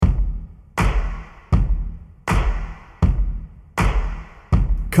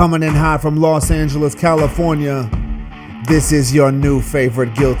Coming in hot from Los Angeles, California, this is your new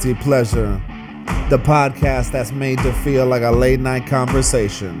favorite guilty pleasure. The podcast that's made to feel like a late night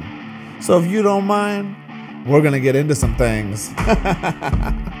conversation. So if you don't mind, we're going to get into some things.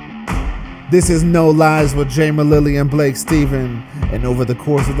 This is No Lies with Jamie Lilly and Blake Steven. And over the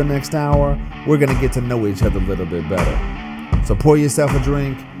course of the next hour, we're going to get to know each other a little bit better. So pour yourself a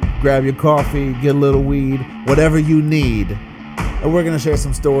drink, grab your coffee, get a little weed, whatever you need. And we're going to share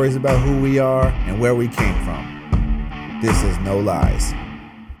some stories about who we are and where we came from. This is No Lies.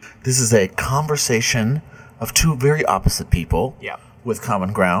 This is a conversation of two very opposite people with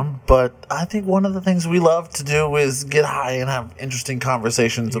common ground. But I think one of the things we love to do is get high and have interesting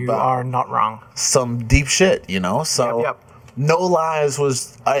conversations about... You are not wrong. ...some deep shit, you know? So No Lies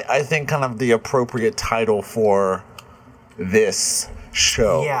was, I think, kind of the appropriate title for this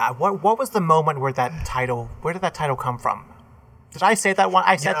show. Yeah. What was the moment where did that title come from? Did I say that one?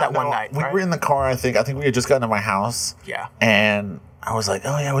 I said that one night. We were in the car, I think we had just gotten to my house. Yeah. And I was like,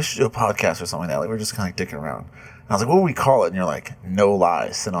 oh yeah, we should do a podcast or something like that. Like, we were just kind of like dicking around. And I was like, what would we call it? And you're like, No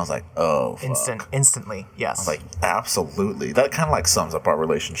Lies. And I was like, oh, fuck. Instantly, yes. I was like, absolutely. That kind of like sums up our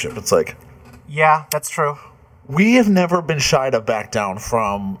relationship. It's like... Yeah, that's true. We have never been shy to back down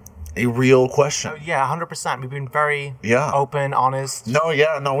from a real question. Yeah, 100%. We've been very open, honest. No,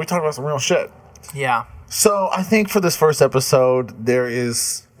 we talk about some real shit. Yeah. So I think for this first episode, there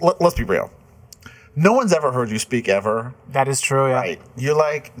is... Let's be real. No one's ever heard you speak ever. That is true, yeah. Right. You're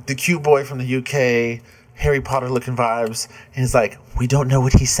like the cute boy from the UK, Harry Potter looking vibes. And it's like, we don't know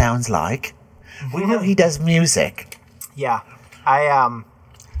what he sounds like. We know he does music. Yeah.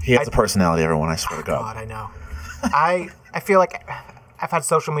 He has a personality, everyone, I swear to God. God, I know. I feel like I've had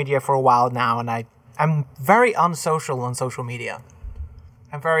social media for a while now, and I'm very unsocial on social media.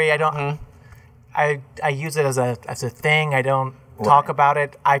 I use it as a thing. I don't talk about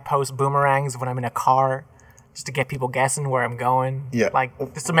it. I post boomerangs when I'm in a car just to get people guessing where I'm going. Yeah. Like,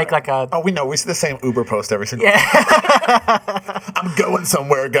 just to make like a... Oh, we know. We see the same Uber post every single day. I'm going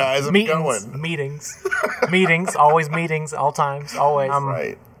somewhere, guys. I'm going. Meetings. Always meetings. All times. Always.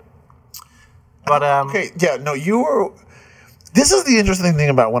 Right. But, okay, yeah, no, you were... This is the interesting thing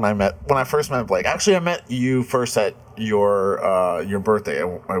about when I first met Blake. Actually, I met you first at your birthday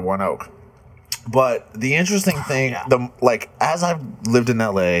at One Oak. But the interesting thing, as I've lived in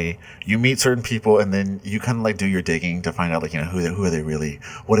LA, you meet certain people and then you kind of like do your digging to find out like, you know, who are they really?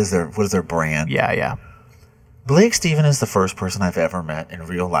 What is their brand? Yeah. Blake Steven is the first person I've ever met in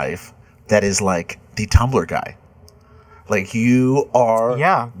real life that is like the Tumblr guy. Like, you are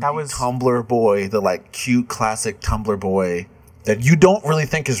Tumblr boy, the like cute classic Tumblr boy that you don't really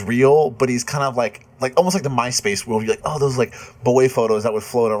think is real, but he's kind of like almost like the MySpace world. You're like, oh, those like boy photos that would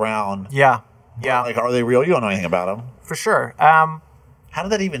float around. Yeah. Yeah. Like, are they real? You don't know anything about them. For sure. How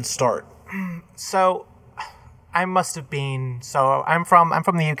did that even start? So, I must have been... So, I'm from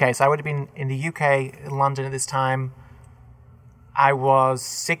the UK, so I would have been in the UK, in London at this time. I was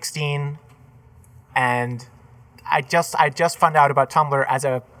 16, and I just found out about Tumblr as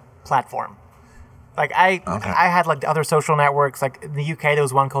a platform. Like, I had, like, the other social networks. Like, in the UK, there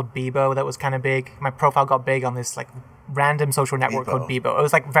was one called Bebo that was kind of big. My profile got big on this, like, random social network called Bebo. It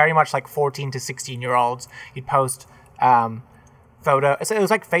was, like, very much, like, 14 to 16-year-olds. You'd post photo. It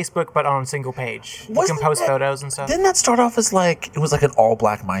was like Facebook, but on a single page. You can post photos and stuff. Didn't that start off as, like, it was, like, an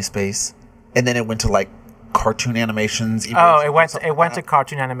all-black MySpace? And then it went to, like, cartoon animations? It went to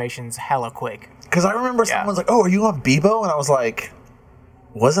cartoon animations hella quick. Because I remember someone's like, oh, are you on Bebo? And I was like...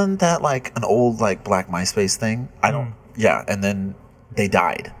 Wasn't that like an old like black MySpace thing? Yeah, and then they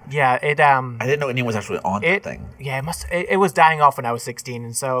died. Yeah, I didn't know anyone was actually on that thing. Yeah, it was dying off when I was 16,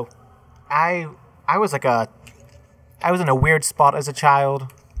 and so I was in a weird spot as a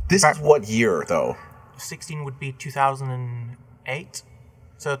child. This is what year though? 16 would be 2008,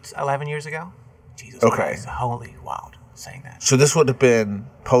 so it's 11 years ago. Jesus Christ, holy wild saying that. So this would have been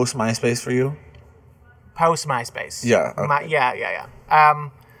post MySpace for you? Post MySpace. Yeah. Okay. Yeah.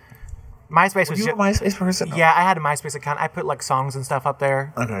 MySpace was... Were you a MySpace person? Yeah, I had a MySpace account. I put like songs and stuff up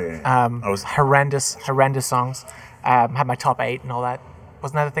there. Okay, yeah. I was horrendous songs. Had my top 8 and all that.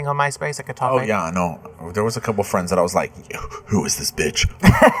 Wasn't that a thing on MySpace, like a top 8? Oh yeah, no. There was a couple friends that I was like, who is this bitch?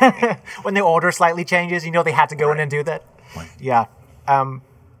 When the order slightly changes, you know they had to go in and do that. Right. Yeah.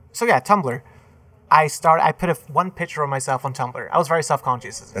 So yeah, Tumblr. I put one picture of myself on Tumblr. I was very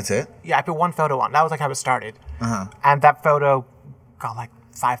self-conscious. That's it? Yeah, I put one photo on. That was like how it started. Uh-huh. And that photo got like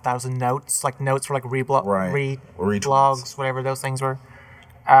 5,000 notes. Like notes for like reblogs, whatever those things were.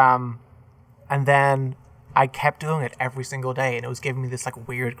 And then I kept doing it every single day, and it was giving me this like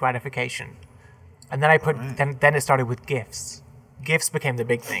weird gratification. And then I put then it started with GIFs. GIFs became the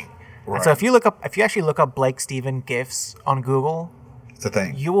big thing. Right. And so if you actually look up Blake Steven GIFs on Google, It's a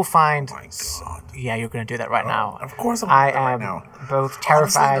thing. you will find. Oh my God. Yeah, you're gonna do that right now. Of course I'm gonna do that right am now. both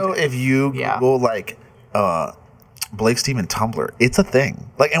terrified. Honestly, though, if you Yeah. Google like Blake Steven Tumblr, it's a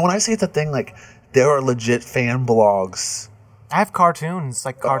thing. Like, and when I say it's a thing, like there are legit fan blogs. I have cartoons,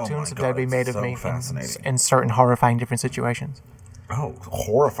 like Oh my cartoons that God, would be it's made of so me fascinating. in certain horrifying different situations. Oh,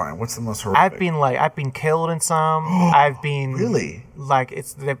 horrifying! What's the most horrific? I've been killed in some. I've been Really? like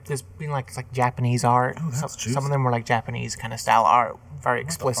there's been like it's like Japanese art. Oh, that's juicy. Some of them were like Japanese kind of style art, very Find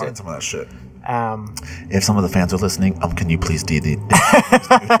explicit. some of that shit. Um, If some of the fans are listening, can you please add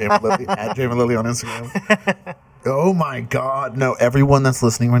Jamie Lily on Instagram? Oh my God! No, everyone that's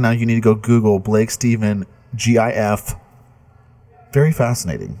listening right now, you need to go Google Blake Steven GIF. Very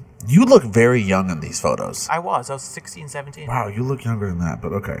fascinating. You look very young in these photos. I was 16, 17. Wow, you look younger than that,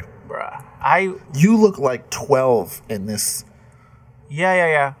 but okay. Bruh. You look like 12 in this.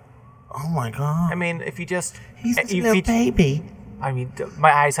 Yeah. Oh my God. I mean, if you just He's a if little you- baby. I mean,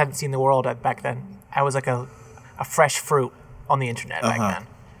 my eyes hadn't seen the world back then. I was like a fresh fruit on the internet back then.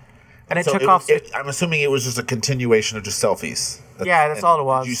 And it took off. I'm assuming it was just a continuation of just selfies. That's all it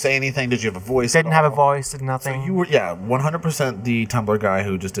was. Did you say anything? Did you have a voice? Didn't at have a all? voice, did nothing. You were 100% the Tumblr guy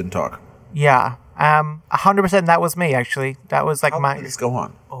who just didn't talk. Yeah. 100% that was me, actually. That was like How my did this go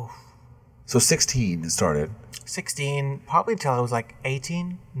on? Oh. So 16 it started. 16, probably until I was like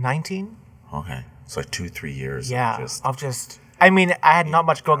 18, 19. Okay. It's like 2-3 years. Yeah. Of I mean, I had not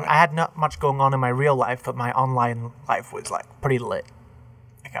much going on in my real life, but my online life was like pretty lit.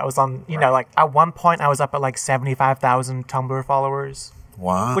 Like I was on, like at one point I was up at like 75,000 Tumblr followers,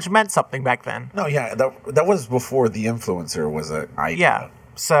 wow. which meant something back then. No, yeah, that was before the influencer was an idea. Yeah.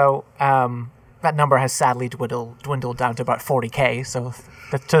 So that number has sadly dwindled down to about 40K. So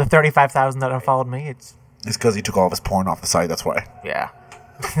to the 35,000 that have followed me, it's because he took all of his porn off the site. That's why. yeah.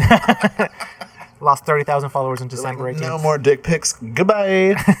 Lost 30,000 followers in December 18th. No more dick pics.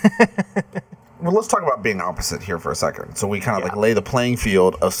 Goodbye. Well, let's talk about being opposite here for a second. So we kind of like lay the playing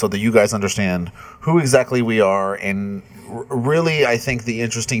field so that you guys understand who exactly we are, and really, I think the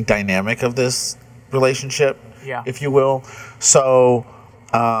interesting dynamic of this relationship, if you will. So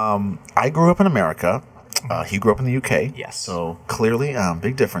I grew up in America. He grew up in the UK. Yes. So clearly,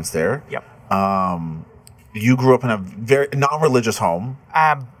 big difference there. Yep. You grew up in a very non-religious home.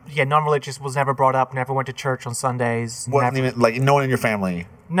 Non-religious, was never brought up, never went to church on Sundays. Wasn't even like no one in your family.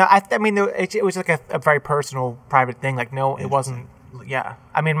 No, I mean, it was like a very personal, private thing. Like, no, it wasn't. Yeah.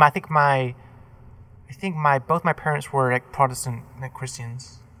 I mean, I think both my parents were like Protestant, like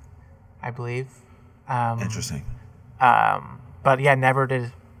Christians, I believe. Interesting. But yeah, never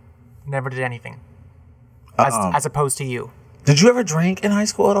did anything. As opposed to you. Did you ever drink in high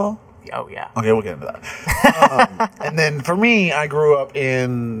school at all? Oh, yeah. Okay, we'll get into that. And then for me, I grew up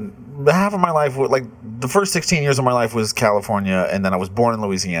in half of my life, like the first 16 years of my life was California, and then I was born in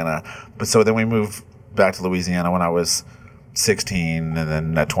Louisiana. But so then we moved back to Louisiana when I was 16, and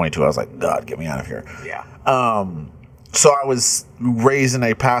then at 22, I was like, God, get me out of here. Yeah. So I was raised in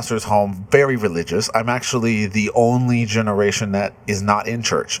a pastor's home, very religious. I'm actually the only generation that is not in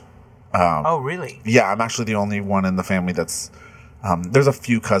church. Oh, really? Yeah, I'm actually the only one in the family that's... there's a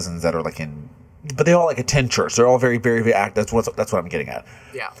few cousins that are like but they all like attend church. They're all very, very, very active. That's what I'm getting at.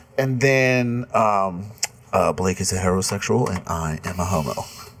 Yeah. And then Blake is a heterosexual and I am a homo.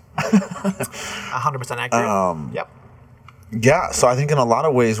 100% accurate. Yep. Yeah, so I think in a lot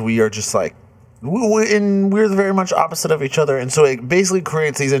of ways we are just like, we're very much opposite of each other. And so it basically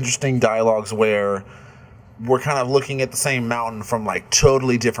creates these interesting dialogues where we're kind of looking at the same mountain from like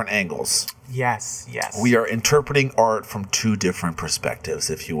totally different angles. Yes. We are interpreting art from two different perspectives,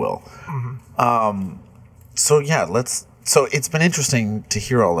 if you will. Mm-hmm. So it's been interesting to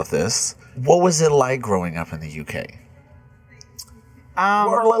hear all of this. What was it like growing up in the UK?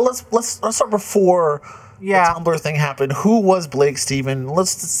 Or let's start before the Tumblr thing happened. Who was Blake Steven?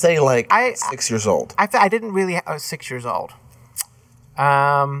 Let's just say 6 years old. I didn't really. I was 6 years old.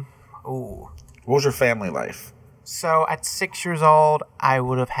 Ooh. What was your family life? So at 6 years old, I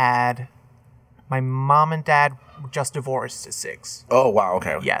would have had my mom and dad just divorced at 6. Oh wow,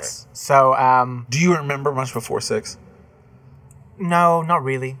 okay. Yes. So do you remember much before 6? No, not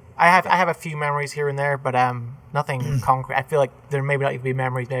really. I have a few memories here and there, but nothing concrete. I feel like there maybe not even be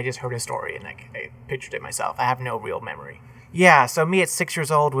memories, but I just heard a story and I pictured it myself. I have no real memory. Yeah, so me at 6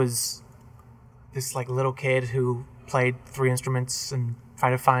 years old was this like little kid who played 3 instruments and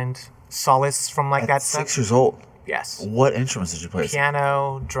tried to find solace from like that stuff. 6 years old? Yes. What instruments did you play?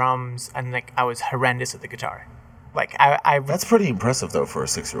 Piano, drums, and like I was horrendous at the guitar. Like I That's pretty impressive though for a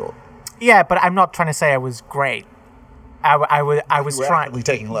 6-year-old. Yeah, but I'm not trying to say I was great. I was You were trying. actively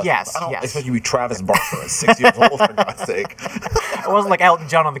taking lessons. Yes, I don't yes. expect you to be Travis Barker at 6 years old, for God's sake. It wasn't like Elton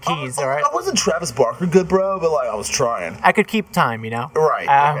John on the keys, all right? I wasn't Travis Barker good, bro, but like I was trying. I could keep time, you know? Right,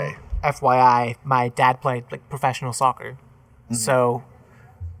 okay. FYI, my dad played like professional soccer. Mm-hmm. So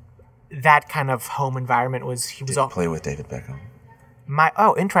that kind of home environment was, he was all, Play with David Beckham.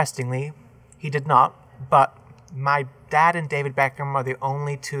 interestingly, he did not, but my dad and David Beckham are the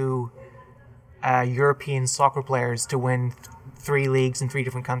only two European soccer players to win 3 leagues in 3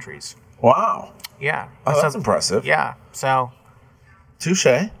 different countries. Wow. Yeah. Oh, So- that's impressive. Yeah. So Touche.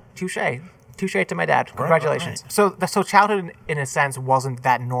 touche to my dad. Congratulations. So childhood, in a sense, wasn't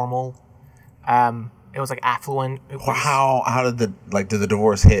that normal. It was like affluent. It was, How did the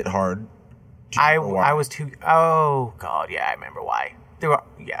divorce hit hard? Do you I remember why? I was too. Oh God, yeah, I remember why. There were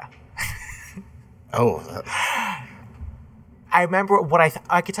Oh, I remember what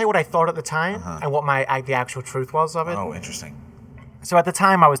I could tell you what I thought at the time and what the actual truth was of it. oh, interesting. So at the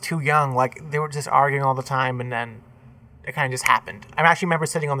time I was too young. Like they were just arguing all the time, and then it kind of just happened. I actually remember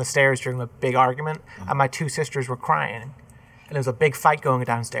sitting on the stairs during a big argument, and my 2 sisters were crying, and there was a big fight going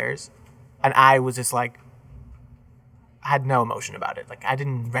downstairs, and I was just like, I had no emotion about it. Like I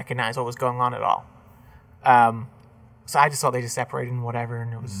didn't recognize what was going on at all. So I just thought they just separated and whatever,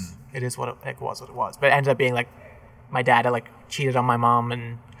 and it is what it was. But it ended up being like my dad had like cheated on my mom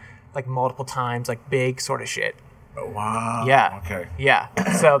and like multiple times, like big sort of shit. Oh, wow. Yeah. Okay. Yeah.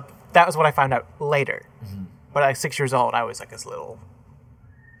 So that was what I found out later. But at 6 years old, I was like this little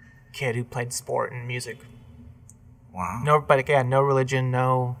kid who played sport and music. Wow. But again, no religion,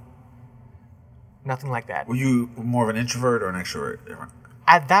 nothing like that. Were you more of an introvert or an extrovert?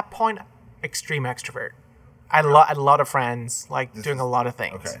 At that point, extreme extrovert. I had a lot of friends, like doing a lot of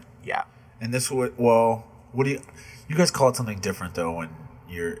things. Okay. Yeah. And this would, well, what do you guys call it something different though when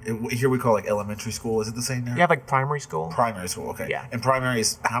here we call it like elementary school. Is it the same there? You have like primary school? Primary school, okay. Yeah. And primary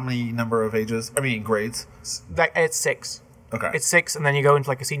is how many number of ages? I mean, grades? Like it's 6. Okay. It's 6, and then you go into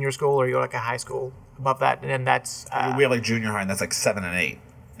like a senior school or you go like a high school above that, and then that's we have like junior high, and that's like 7 and 8.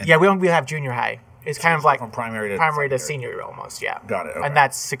 And yeah. We don't really have junior high. It's kind of like from primary to to secondary. senior almost. Yeah. Got it, okay. And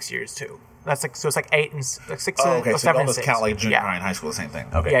that's 6 years too. That's like so it's like 8 and like 6. Oh, okay. Or So 7 you and almost 6. count like junior yeah. high and high school the same thing.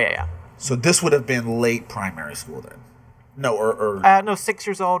 Okay. Yeah. So this would have been late primary school then? No, or No, 6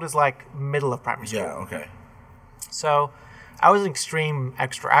 years old is like middle of primary school. yeah, okay. So I was an extreme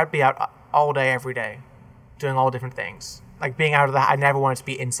extra. I'd be out all day, every day, doing all different things. Like being out of I never wanted to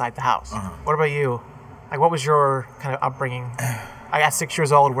be inside the house. What about you? Like, what was your kind of upbringing? At 6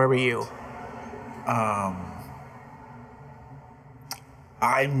 years old, where were you?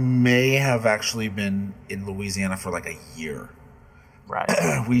 I may have actually been in Louisiana for like a year. Right.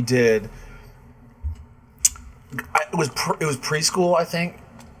 We did. It was preschool, I think,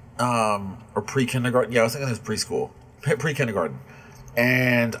 or pre-kindergarten. Yeah, I was thinking it was preschool, pre-kindergarten,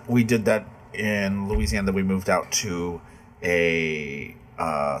 and we did that in Louisiana. Then we moved out to a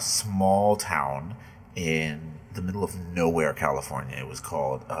small town in the middle of nowhere, California. It was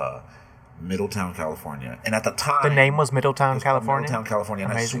called Middletown, California, and at the time, The name was Middletown, California? Middletown, California,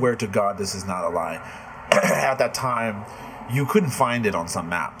 and Amazing. I swear to God, this is not a lie. At that time, you couldn't find it on some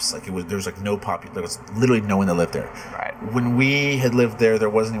maps. Like there was like no there was literally no one that lived there. Right. When we had lived there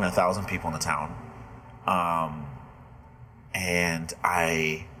wasn't even 1,000 people in the town. And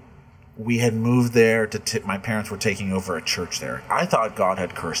we had moved there my parents were taking over a church there. I thought God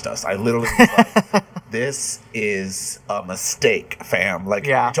had cursed us. I literally was like, this is a mistake, fam. Like,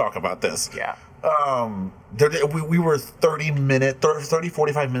 Yeah. we talk about this. Yeah. We were 30,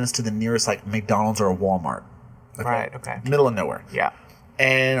 45 minutes to the nearest like McDonald's or a Walmart. Okay? Right, okay. Middle of nowhere. Yeah.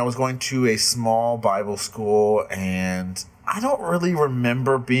 And I was going to a small Bible school, and I don't really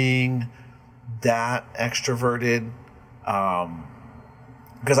remember being that extroverted,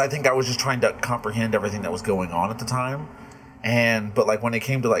 because I think I was just trying to comprehend everything that was going on at the time. But like when it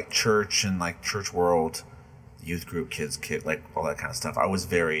came to like church and like church world, youth group, kids, like all that kind of stuff, I was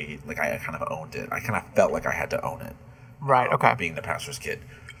very like I kind of owned it. I kind of felt like I had to own it. Right. Okay. Being the pastor's kid.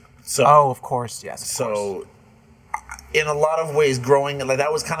 So Oh, of course. Yes. Of course. so in a lot of ways, growing like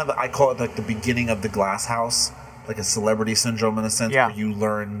that was kind of I call it like the beginning of the glass house, like a celebrity syndrome in a sense, Yeah. where you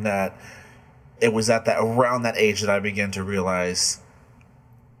learn that it was at that around that age that I began to realize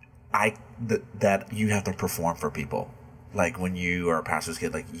that you have to perform for people. Like when you are a pastor's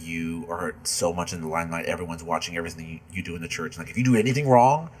kid, like you are so much in the limelight. Everyone's watching everything you do in the church. Like if you do anything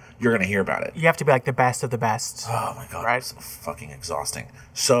wrong, you're gonna hear about it. You have to be like the best of the best. Oh my god, Right. it's so fucking exhausting.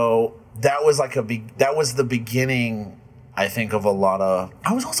 So that was like that was the beginning, I think, of a lot of.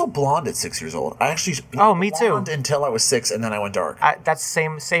 I was also blonde at 6 years old. I actually Oh, me too. blonde until I was 6, and then I went dark. That's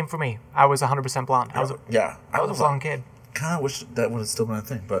same for me. I was 100% blonde. I was a Yeah, blonde kid. kind of wish that would have still been a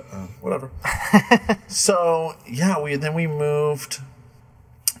thing, but whatever. So yeah, we moved.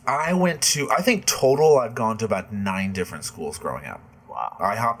 I think total I've gone to about 9 different schools growing up. Wow.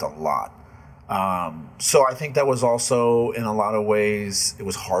 I hopped a lot. So I think that was also, in a lot of ways, it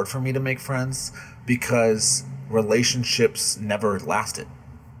was hard for me to make friends because relationships never lasted.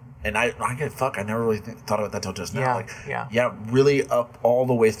 And I never really thought about that till just now. Yeah. Really up all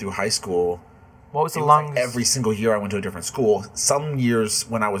the way through high school. What was the longest? Every single year I went to a different school. Some years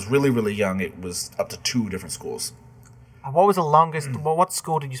when I was really, really young, it was up to 2 different schools. What was the longest? Well, what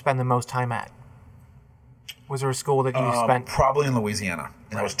school did you spend the most time at? Was there a school that you spent? Probably in Louisiana.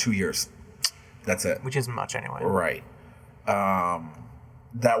 And that was 2 years. That's it. Which isn't much anyway. Right.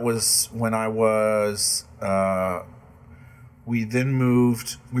 That was when I was... we then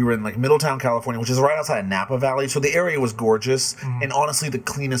moved... We were in like Middletown, California, which is right outside of Napa Valley. So the area was gorgeous. Mm-hmm. And honestly, the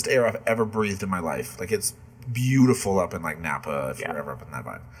cleanest air I've ever breathed in my life. Like, it's beautiful up in like Napa, if you're ever up in that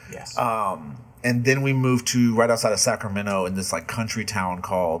vibe. Yes. And then we moved to right outside of Sacramento in this like country town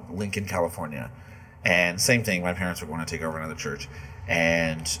called Lincoln, California. And same thing, my parents were going to take over another church.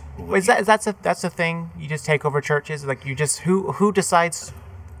 And that's a thing? You just take over churches? Like you just who decides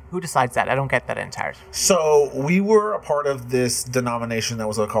that? I don't get that entirely. So we were a part of this denomination that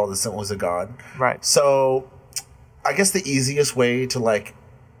was called the Assemblies of God. Right. So I guess the easiest way to like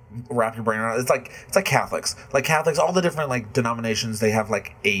wrap your brain around it's like Catholics. Like Catholics, all the different like denominations, they have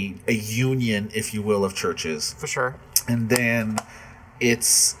like a union, if you will, of churches. For sure. And then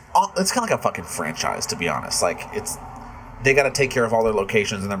it's kind of like a fucking franchise, to be honest. Like they got to take care of all their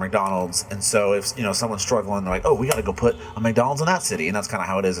locations and their McDonald's. And so if, someone's struggling, they're like, oh, we got to go put a McDonald's in that city. And that's kind of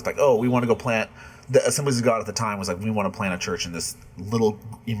how it is. It's like, oh, we want to go plant... The Assemblies of God at the time was like, we want to plant a church in this little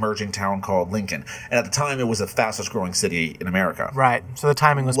emerging town called Lincoln. And at the time, it was the fastest growing city in America. Right. So the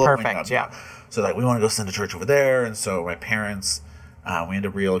timing was perfect. Yeah. So like, we want to go send a church over there. And so my parents... we ended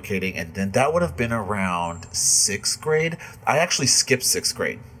up relocating. And then that would have been around 6th grade. I actually skipped 6th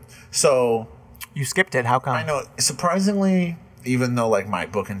grade. So... You skipped it. How come? I know. Surprisingly, even though like my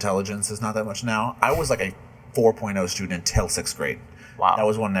book intelligence is not that much now, I was like a 4.0 student until 6th grade. Wow. That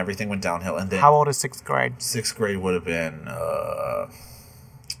was when everything went downhill. And then how old is 6th grade? 6th grade would have been, I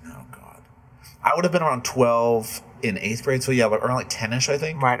would have been around 12 in 8th grade. So yeah, around like 10ish, I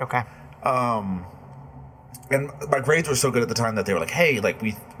think. Right. Okay. And my grades were so good at the time that they were like, hey, like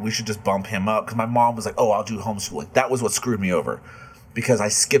we should just bump him up. Because my mom was like, oh, I'll do homeschooling. That was what screwed me over. Because I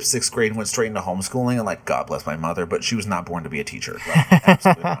skipped 6th grade and went straight into homeschooling, and like, God bless my mother, but she was not born to be a teacher. Like,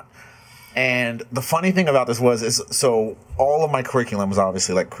 absolutely not. And the funny thing about this so all of my curriculum was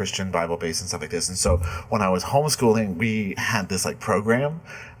obviously like Christian Bible based and stuff like this. And so when I was homeschooling, we had this like program.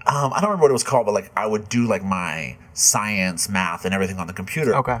 I don't remember what it was called, but like I would do like my science, math, and everything on the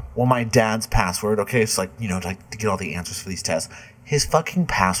computer. Okay. Well, my dad's password, it's like, to get all the answers for these tests. His fucking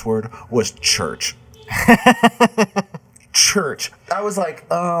password was church. Church. I was like,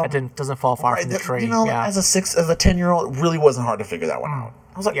 it doesn't fall far from the tree. As a 10-year-old, it really wasn't hard to figure that one out.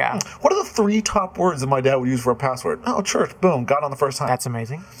 I was like, what are the 3 top words that my dad would use for a password? Oh, church. Boom. Got on the first time. That's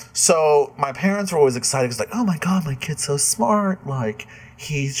amazing. So my parents were always excited because like, oh my God, my kid's so smart. Like,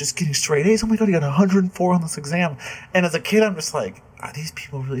 he's just getting straight A's. Oh my God, he got 104 on this exam. And as a kid, I'm just like, are these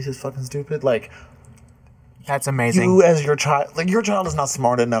people really just fucking stupid? Like, that's amazing. You as your child, like your child is not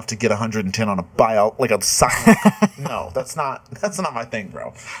smart enough to get 110 on a science. No, that's not my thing,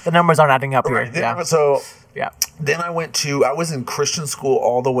 bro. The numbers aren't adding up right. here. Yeah. So then I was in Christian school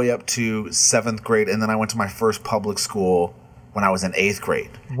all the way up to 7th grade, and then I went to my first public school when I was in 8th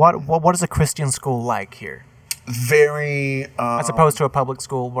grade. What is a Christian school like here? Very as opposed to a public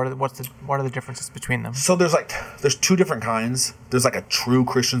school. What are the differences between them? So there's 2 different kinds. There's like a true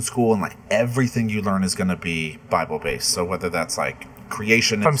Christian school, and like everything you learn is going to be Bible based. So whether that's like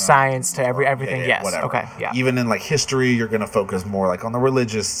creation from science to everything, yes, whatever. Okay, yeah. Even in like history, you're going to focus more like on the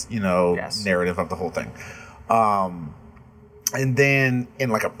religious, narrative of the whole thing. And then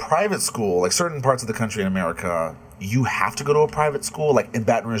in like a private school, like certain parts of the country in America, you have to go to a private school. Like in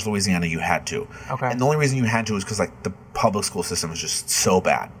Baton Rouge, Louisiana, you had to. Okay. And the only reason you had to is because like the public school system is just so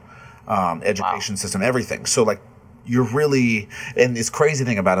bad. Education system, everything. So like you're really, and this crazy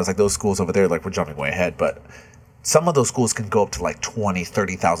thing about it is like those schools over there, like we're jumping way ahead, but some of those schools can go up to like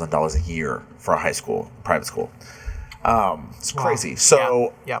 $20,000, $30,000 a year for a high school, private school. It's crazy.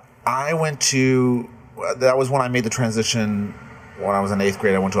 So I went to, that was when I made the transition. When I was in 8th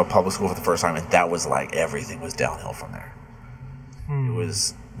grade, I went to a public school for the first time, and that was like everything was downhill from there.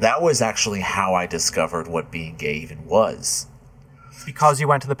 That was actually how I discovered what being gay even was. Because you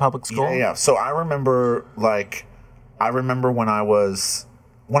went to the public school? Yeah. So I remember when I was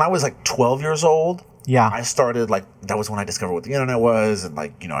like 12 years old, Yeah. I started like that was when I discovered what the internet was, and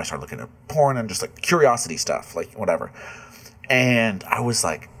like I started looking at porn and just like curiosity stuff, like whatever. And I was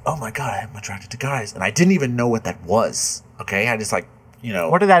like, oh my god, I'm attracted to guys, and I didn't even know what that was. Okay, I just like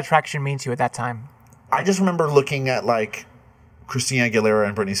What did that attraction mean to you at that time? I just remember looking at like Christina Aguilera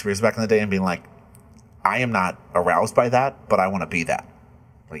and Britney Spears back in the day and being like, I am not aroused by that, but I want to be that.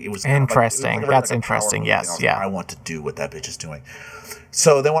 Like it was kind of Interesting. like, That's like a interesting. power Yes. thing. I was Yeah. like, I want to do what that bitch is doing.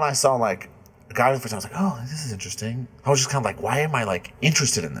 So then when I saw like a guy for the first time, I was like, oh, this is interesting. I was just kind of like, why am I like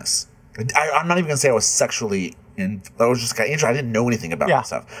interested in this? I'm not even gonna say I was sexually in. I was just kind of interested. I didn't know anything about that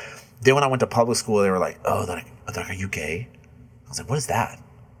stuff. Then when I went to public school, they were like, oh, they're like, are you gay? I was like, what is that?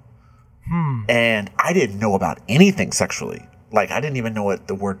 And I didn't know about anything sexually. Like I didn't even know what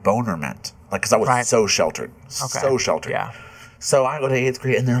the word boner meant. Like because I was so sheltered, so sheltered. Yeah. So I go to 8th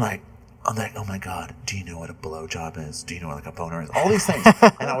grade, and they're like, I'm like, oh my god, do you know what a blowjob is? Do you know what like a boner is? All these things,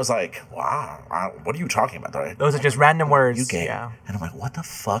 and I was like, wow, what are you talking about? Those are just random words. You gay? Yeah. And I'm like, what the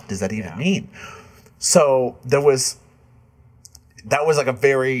fuck does that even mean? So that was like a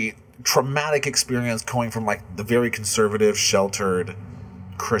very traumatic experience going from like the very conservative, sheltered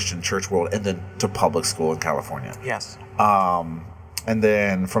Christian church world, and then to public school in California. Yes. And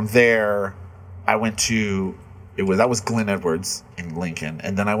then from there, I went to that was Glenn Edwards in Lincoln,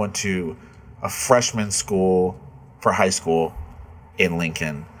 and then I went to a freshman school for high school in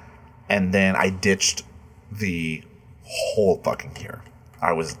Lincoln, and then I ditched the whole fucking year.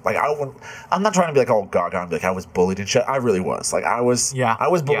 I was like, I'm not trying to be like all gaga and be like I was bullied and shit. I really was like I was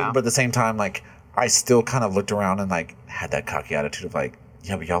bullied, but at the same time, like I still kind of looked around and like had that cocky attitude of like,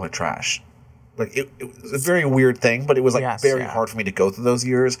 yeah, but y'all are trash. Like it was a very weird thing, but it was like very hard for me to go through those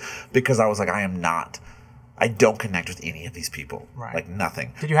years because I was like, I don't connect with any of these people. Right. Like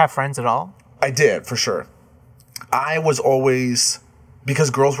nothing. Did you have friends at all? I did, for sure. I was always,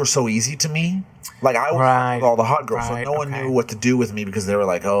 because girls were so easy to me, like I was with all the hot girls, so no one knew what to do with me because they were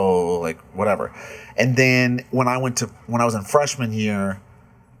like, oh, like whatever. And then when I was in freshman year,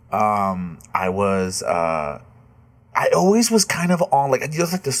 I always was kind of on like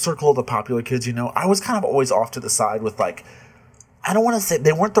just like the circle of the popular kids, I was kind of always off to the side with like, I don't want to say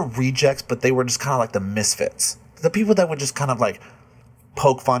they weren't the rejects, but they were just kind of like the misfits. The people that would just kind of like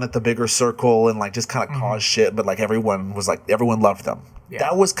poke fun at the bigger circle and like just kind of cause shit, but like everyone loved them. Yeah.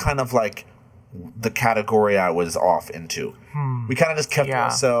 That was kind of like the category I was off into. We kind of just kept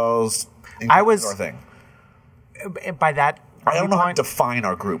ourselves and our thing. By that, I don't know how to define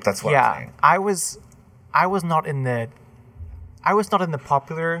our group. That's what I'm saying. I was not in the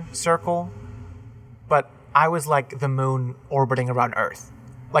popular circle, but I was like the moon orbiting around Earth.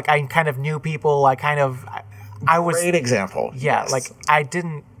 Like I kind of knew people. I was great example. Yeah, yes. like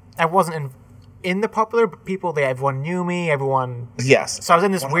I wasn't in the popular people. Everyone knew me. Everyone. Yes. So I was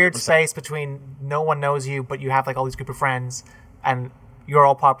in this 100%. weird space between no one knows you, but you have like all these group of friends, and you're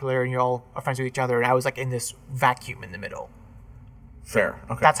all popular and you're all friends with each other. And I was like in this vacuum in the middle. Fair.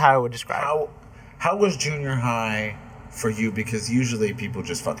 Okay. That's how I would describe it. How was junior high for you? Because usually people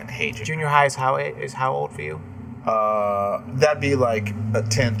just fucking hate you. Junior high is how old for you? That'd be like a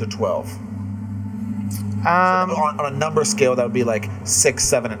 10 to 12. So on a number scale, that would be like 6,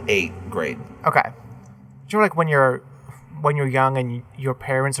 7, and 8 grade. Okay. Do you know like when you're young and your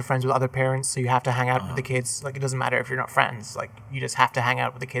parents are friends with other parents, so you have to hang out with the kids? Like it doesn't matter if you're not friends. Like you just have to hang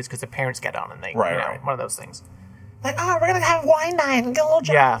out with the kids because the parents get on and they, one of those things. Like, oh, we're gonna have wine night and get a little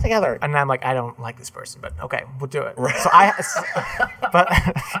drunk together. And I'm like, I don't like this person, but okay, we'll do it. Right.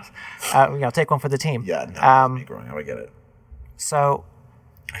 So take one for the team. Yeah, no, me growing up, I get it. So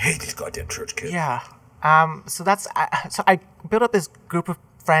I hate these goddamn church kids. Yeah. So I built up this group of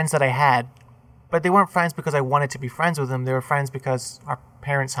friends that I had, but they weren't friends because I wanted to be friends with them. They were friends because our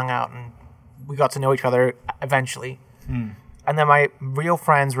parents hung out and we got to know each other eventually. And then my real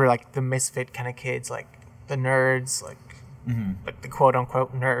friends were like the misfit kind of kids, like the nerds, like the quote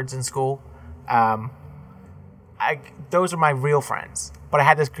unquote nerds in school. Those are my real friends. But I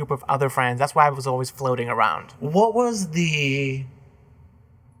had this group of other friends. That's why I was always floating around. What was the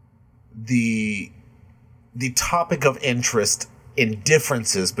topic of interest in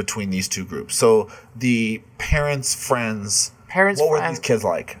differences between these two groups? So the friends. What were these kids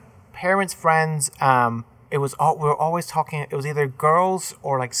like? Parents, friends. We were always talking. It was either girls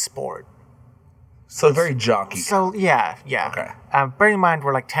or like sport. So very jockey. So yeah. Okay. Bearing in mind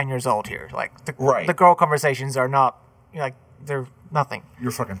we're like 10 years old here. Like right. The girl conversations are not like they're nothing.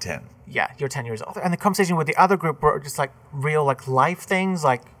 You're fucking 10. Yeah, you're 10 years old. And the conversation with the other group were just like real like life things.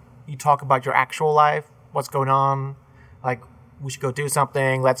 Like you talk about your actual life, what's going on. Like we should go do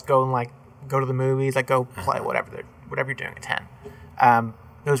something. Let's go and like go to the movies. Like go play whatever you're doing at 10.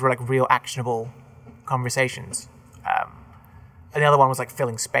 Those were like real actionable conversations. And the other one was like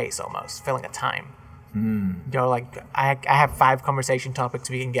filling space almost, filling a time. You know, like I have 5 conversation topics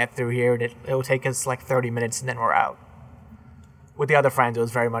we can get through here, and it will take us like 30 minutes, and then we're out. With the other friends, it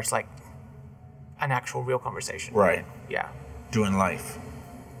was very much like an actual real conversation. Right. Yeah. Doing life.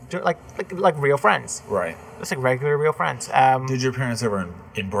 Like real friends. Right. Just like regular real friends. Did your parents ever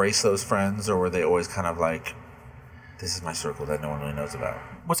embrace those friends, or were they always kind of like, this is my circle that no one really knows about?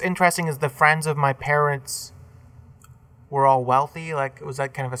 What's interesting is the friends of my parents were all wealthy. Like, it was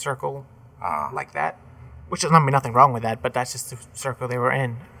like kind of a circle like that. Which is, I mean, nothing wrong with that, but that's just the circle they were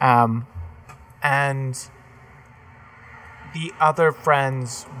in. And the other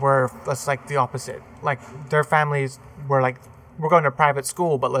friends were just like the opposite. Like, their families were like, we're going to private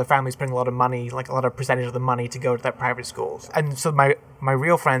school, but their family's putting a lot of money, like a lot of percentage of the money to go to that private schools. And so my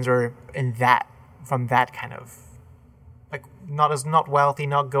real friends were from that kind of, like, not wealthy,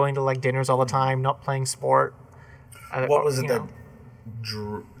 not going to like dinners all the time, not playing sport. What was it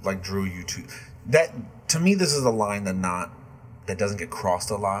that drew you to that? To me, this is a line that doesn't get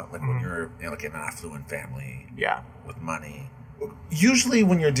crossed a lot. Like when you're like in an affluent family, with money. Usually,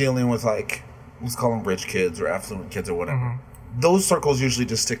 when you're dealing with like, let's call them rich kids or affluent kids or whatever, those circles usually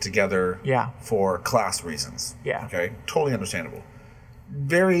just stick together. For class reasons. Okay, totally understandable.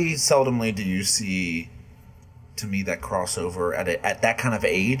 Very seldomly do you see, to me, that crossover at that kind of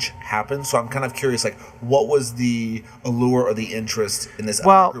age happen. So I'm kind of curious, like, what was the allure or the interest in this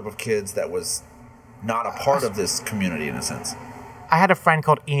other group of kids that was not a part of this community in a sense? I had a friend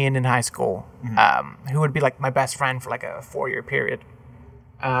called Ian in high school, who would be like my best friend for like a 4-year period.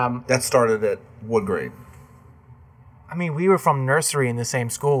 That started at what grade? I mean, we were from nursery in the same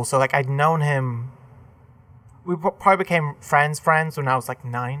school, so like I'd known him. We probably became friends when I was like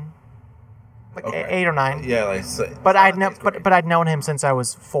 9. Like 8 or 9. Yeah, like but I'd known him since I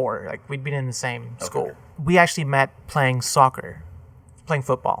was 4. Like we'd been in the same school. We actually met playing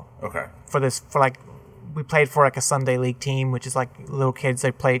football. Okay. We played for like a Sunday league team, which is like little kids,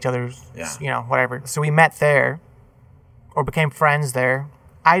 they play each other's, whatever. So we met there, or became friends there.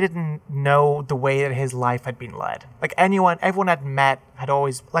 I didn't know the way that his life had been led. Like everyone I'd met had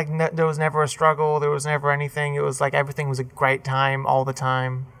always, like, there was never a struggle, there was never anything. It was like everything was a great time all the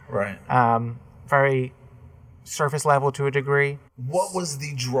time. Right. Very surface level to a degree. What was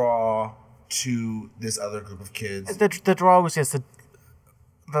the draw to this other group of kids? The draw was just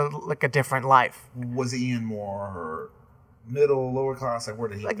like a different life. Was Ian more middle, lower class? Like, where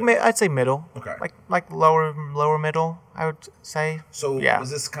did he? Like I'd say middle. Okay. Like lower middle, I would say. So was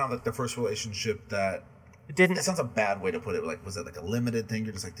this kind of like the first relationship that? It sounds a bad way to put it. Like, was it like a limited thing?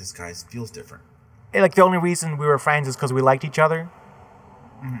 You're just like, this guy feels different. Like, the only reason we were friends is because we liked each other,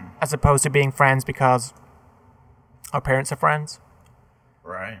 as opposed to being friends because our parents are friends.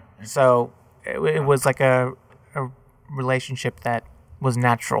 Right. So it was like a relationship that was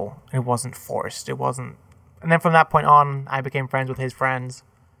natural. It wasn't forced. It wasn't. And then from that point on, I became friends with his friends,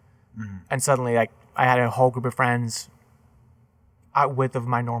 and suddenly, like, I had a whole group of friends outwith of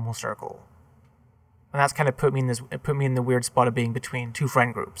my normal circle, and that's kind of put me in the weird spot of being between 2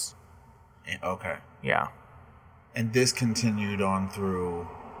 friend groups. Okay. Yeah. And this continued on through.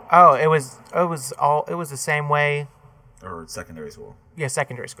 Oh, it was the same way. Or secondary school. Yeah,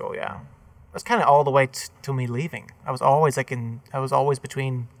 secondary school. Yeah, it was kind of all the way to me leaving. I was always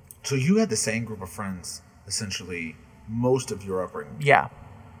between. So you had the same group of friends essentially most of your upbringing. Yeah.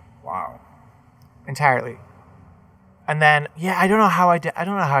 Wow. Entirely. And then I don't know how I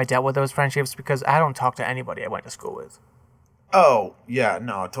dealt with those friendships, because I don't talk to anybody I went to school with. Oh, yeah,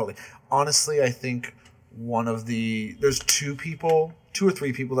 no, totally. Honestly, I think there's 2 or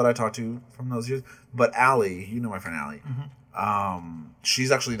 3 people that I talked to from those years. But Allie, you know my friend Allie.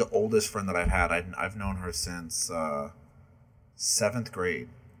 She's actually the oldest friend that I've had. I've known her since 7th grade.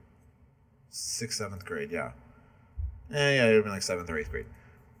 6th, 7th grade, yeah. Yeah, it would have been like 7th or 8th grade.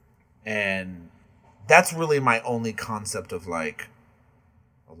 And that's really my only concept of like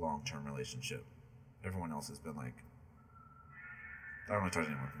a long-term relationship. Everyone else has been like, I don't want to touch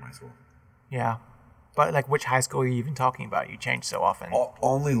anyone from high school. Yeah. But like, which high school are you even talking about? You change so often.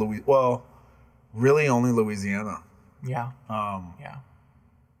 Really only Louisiana. Yeah.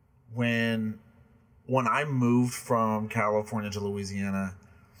 When I moved from California to Louisiana,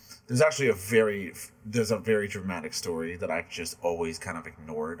 there's actually a very dramatic story that I just always kind of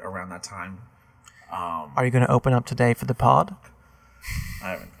ignored around that time. Are you going to open up today for the pod?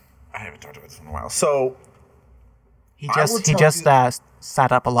 I haven't talked about this in a while. So he just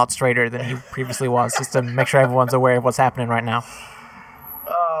sat up a lot straighter than he previously was, just to make sure everyone's aware of what's happening right now.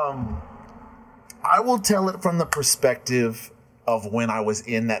 I will tell it from the perspective of when I was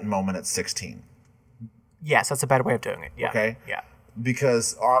in that moment at 16. Yes, that's a better way of doing it. Yeah. Okay. Yeah.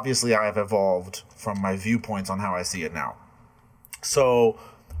 Because obviously I have evolved from my viewpoints on how I see it now. So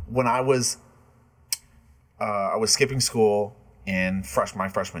when I was skipping school in my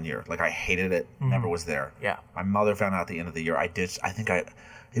freshman year. Like I hated it. Never was there. Yeah. My mother found out at the end of the year.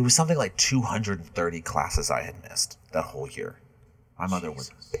 It was something like 230 classes I had missed that whole year. My mother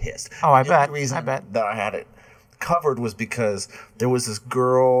was pissed. Oh, I The bet. only reason I bet. that I had it covered was because there was this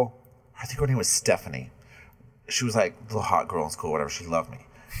girl, I think her name was Stephanie. She was like the hot girl in school, whatever. She loved me.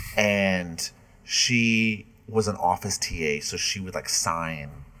 And she was an office TA, so she would like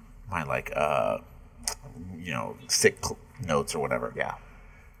sign my like, sick notes or whatever. Yeah.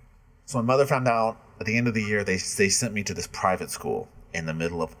 So my mother found out at the end of the year, they sent me to this private school in the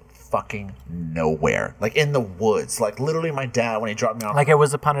middle of fucking nowhere. Like in the woods. Like literally my dad, when he dropped me off. Like it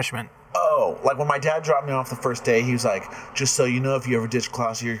was a punishment. Oh, like when my dad dropped me off the first day, he was like, just so you know, if you ever ditch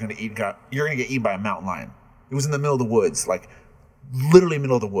class here, you're gonna get eaten by a mountain lion. It was in the middle of the woods, like literally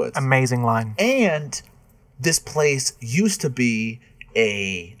middle of the woods. Amazing line. And this place used to be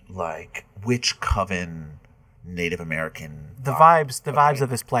a like witch coven Native American. The vibes of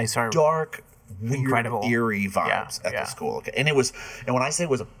this place are Dark, weird, incredible. eerie vibes at the school. Okay. And when I say it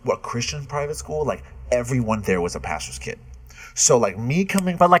was a Christian private school, like everyone there was a pastor's kid. So like me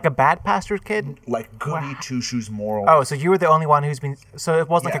coming But like a bad pastor's kid? like goody two shoes moral. Oh, so you were the only one who's been. So it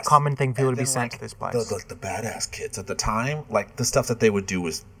wasn't like Yes. a common thing for people And to be then, sent like, to this place. The badass kids at the time, like the stuff that they would do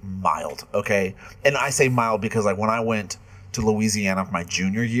was mild, okay? And I say mild because like when I went to Louisiana for my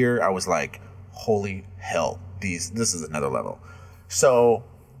junior year, I was like, holy hell, this is another level. So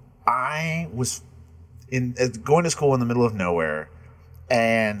I was going to school in the middle of nowhere,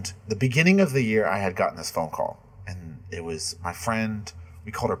 and the beginning of the year I had gotten this phone call. And it was my friend,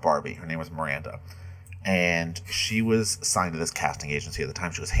 we called her Barbie. Her name was Miranda. And she was signed to this casting agency at the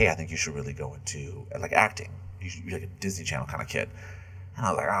time. She goes, hey, I think you should really go into like acting. You're like a Disney Channel kind of kid. And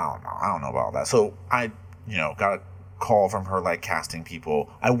I was like, I don't know about all that. So I, got a call from her like casting people.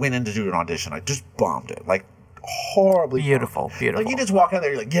 I went in to do an audition. I just bombed it. Like horribly. Beautiful. Like you just walk in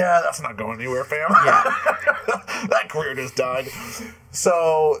there, you're like, yeah, that's not going anywhere, fam. Yeah. That career just died.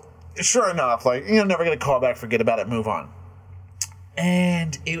 So sure enough, like, never get a call back, forget about it, move on.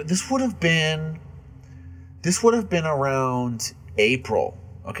 And this would have been around April,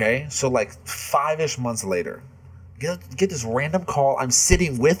 okay? So like 5-ish months later, get this random call. I'm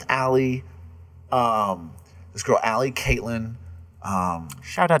sitting with Allie, this girl, Allie, Caitlin.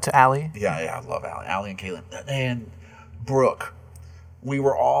 Shout out to Allie. Yeah, I love Allie. Allie and Caitlin. And Brooke. We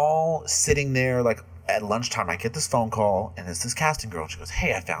were all sitting there like at lunchtime. I get this phone call, and it's this casting girl. She goes,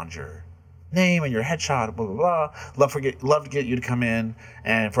 hey, I found your name and your headshot, blah, blah, blah. Love to get you to come in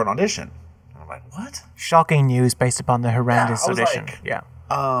and for an audition. And I'm like, what? Shocking news based upon the horrendous I was audition. like,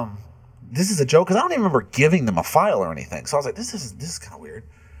 Yeah. This is a joke, because I don't even remember giving them a file or anything. So I was like, this is kind of weird.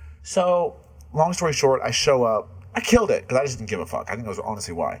 So long story short, I show up. I killed it because I just didn't give a fuck. I think that was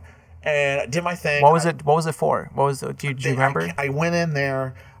honestly why. And I did my thing. What was it? What was it for? Do you remember? I went in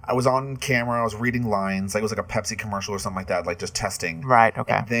there. I was on camera. I was reading lines. Like it was like a Pepsi commercial or something like that. Like just testing. Right.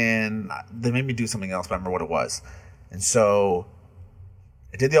 Okay. And then they made me do something else, but I don't remember what it was. And so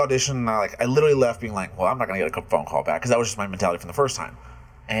I did the audition. And I literally left being like, well, I'm not gonna get a phone call back, because that was just my mentality from the first time.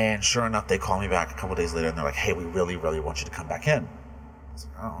 And sure enough, they called me back a couple days later, and they're like, hey, we really, really want you to come back in. I was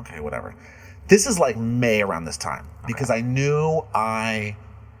like, oh, okay, whatever. This is like May around this time, because I knew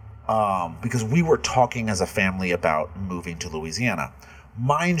because we were talking as a family about moving to Louisiana.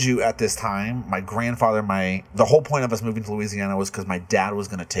 Mind you, at this time, my grandfather, the whole point of us moving to Louisiana was because my dad was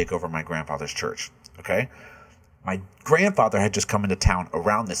going to take over my grandfather's church. Okay. My grandfather had just come into town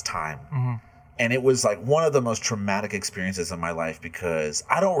around this time. Mm-hmm. And it was like one of the most traumatic experiences in my life, because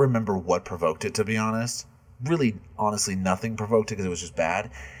I don't remember what provoked it, to be honest. Really, honestly, nothing provoked it, because it was just bad.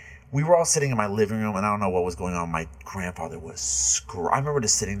 We were all sitting in my living room, and I don't know what was going on. My grandfather was I remember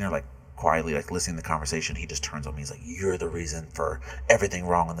just sitting there, like, quietly, like, listening to the conversation. He just turns on me. He's like, you're the reason for everything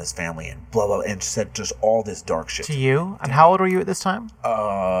wrong in this family, and blah, blah, and said just all this dark shit. To you? And how old were you at this time?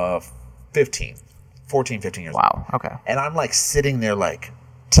 14, 15 years old. Wow, okay. And I'm, like, sitting there, like,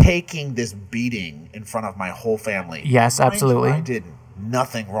 taking this beating in front of my whole family. Yes, absolutely. I did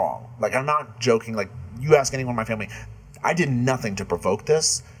nothing wrong. Like, I'm not joking. Like, you ask anyone in my family, I did nothing to provoke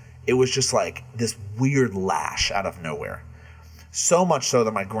this. It was just like this weird lash out of nowhere. So much so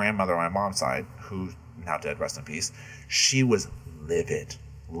that my grandmother on my mom's side, who's now dead, rest in peace, she was livid.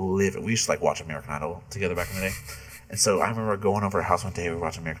 We used to like watch American Idol together back in the day. And so I remember going over her house one day, we were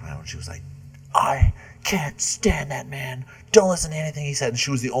watching American Idol, and she was like, I can't stand that man. Don't listen to anything he said. And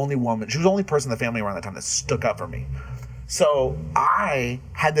she was the only person in the family around that time that stuck up for me. So I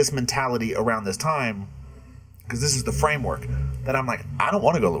had this mentality around this time because this is the framework that I'm like, I don't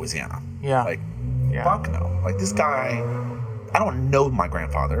want to go to Louisiana. Yeah. Like, Yeah. fuck no. Like, this guy, I don't know my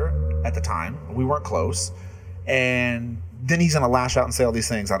grandfather at the time. We weren't close. And then he's gonna lash out and say all these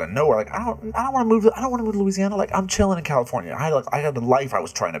things out of nowhere. Like, I don't want to move. I don't want to move to Louisiana. Like, I'm chilling in California. I had a life I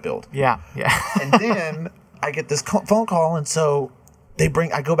was trying to build. Yeah. And then I get this phone call, and so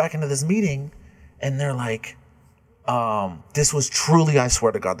I go back into this meeting, and they're like, this was truly, I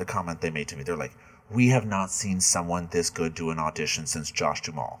swear to God, the comment they made to me. They're like, we have not seen someone this good do an audition since Josh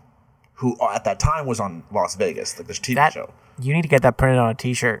Duhamel, who at that time was on Las Vegas, like this TV show. You need to get that printed on a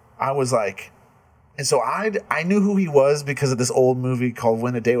T-shirt. I was like, and so I knew who he was because of this old movie called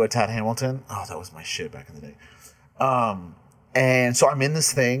Win a Day with Tad Hamilton. Oh, that was my shit back in the day. And so I'm in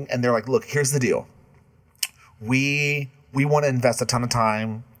this thing, and they're like, look, here's the deal. We want to invest a ton of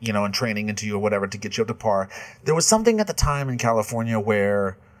time, and training into you or whatever to get you up to par. There was something at the time in California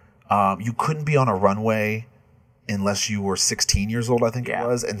where you couldn't be on a runway unless you were 16 years old, I think it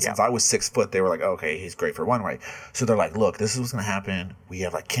was. And since I was 6 foot, they were like, okay, he's great for runway. So they're like, look, this is what's going to happen. We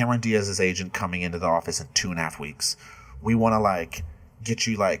have like Cameron Diaz's agent coming into the office in 2.5 weeks. We want to like get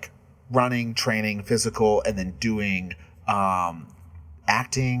you like running, training, physical, and then doing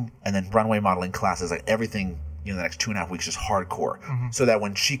acting and then runway modeling classes, like everything, the next 2.5 weeks, just hardcore. So that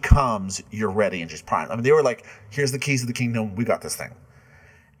when she comes, you're ready and just primed. I mean, they were like, here's the keys to the kingdom. We got this thing.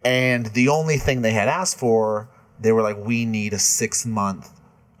 And the only thing they had asked for, they were like, we need a 6-month,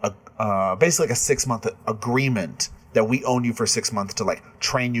 basically like a 6-month agreement that we own you for 6 months to like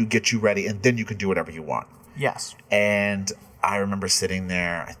train you, get you ready, and then you can do whatever you want. Yes. And I remember sitting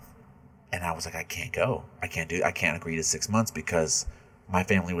there, and I was like, I can't go. I can't agree to 6 months because my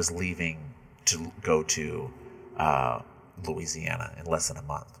family was leaving to go to Louisiana in less than a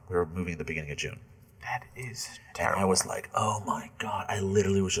month. We were moving at the beginning of June. That is terrible. And I was like, oh my God. I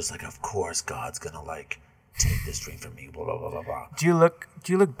literally was just like, of course God's gonna like take this dream from me, blah blah blah blah blah. Do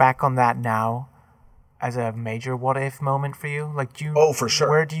you look back on that now as a major what if moment for you? Like, Oh, for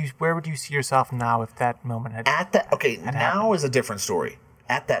sure. Where would you see yourself now if that moment had now happened? is a different story.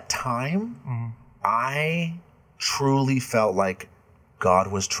 At that time, I truly felt like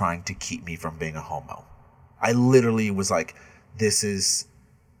God was trying to keep me from being a homo. I literally was like,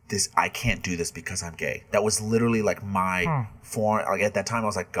 I can't do this because I'm gay. That was literally like my form. Like at that time, I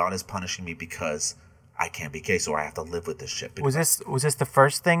was like, God is punishing me because I can't be gay, so I have to live with this shit. Was this the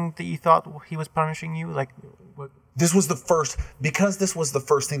first thing that you thought he was punishing you? Like, what? This was the first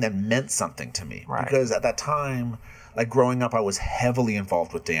thing that meant something to me. Right. Because at that time, like growing up, I was heavily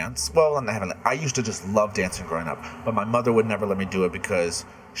involved with dance. Well, I used to just love dancing growing up, but my mother would never let me do it because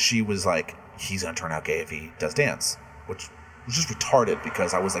she was like, he's gonna turn out gay if he does dance, which was just retarded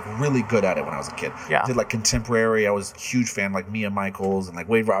because I was like really good at it when I was a kid. Yeah. I did like contemporary. I was a huge fan like Mia Michaels and like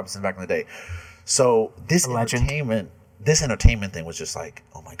Wade Robinson back in the day. So this entertainment thing was just like,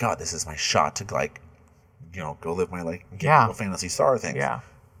 oh my God, this is my shot to like, go live my like get little fantasy star things. Yeah.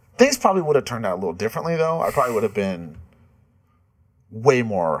 Things probably would have turned out a little differently though. I probably would have been way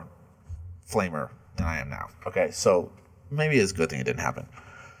more flamer than I am now. Okay, so maybe it's a good thing it didn't happen.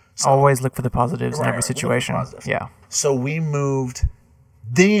 So, always look for the positives in Right, every look for situation. positives. Yeah. So we moved.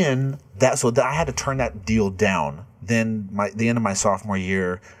 Then I had to turn that deal down. Then the end of my sophomore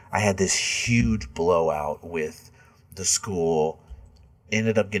year, I had this huge blowout with the school.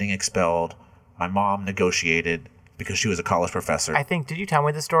 Ended up getting expelled. My mom negotiated because she was a college professor. Did you tell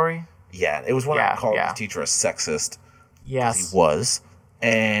me the story? Yeah, it was when I called yeah. the teacher a sexist. Yes. He was.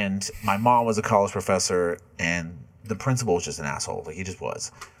 And my mom was a college professor, and the principal was just an asshole. Like, he just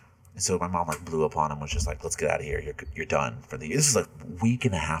was. And so my mom like blew up on him, was just like, let's get out of here. You're done for the. This is like a week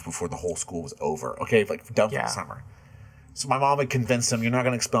and a half before the whole school was over. Okay, like done for the summer. So my mom had convinced him, you're not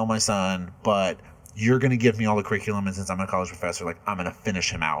going to expel my son, but you're going to give me all the curriculum, and since I'm a college professor, like I'm going to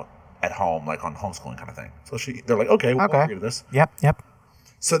finish him out at home, like on homeschooling kind of thing. So they're like, okay, we'll agree to this. Yep.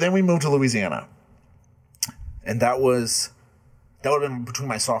 So then we moved to Louisiana, and that would have been between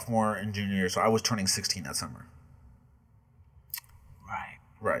my sophomore and junior year. So I was turning 16 that summer.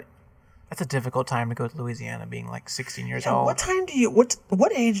 Right. That's a difficult time to go to Louisiana, being like 16 years Yeah, old.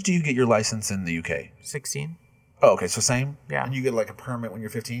 what age do you get your license in the UK? 16. Oh, okay, so same? Yeah. And you get like a permit when you're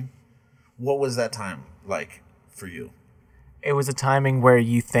 15? What was that time like for you? It was a timing where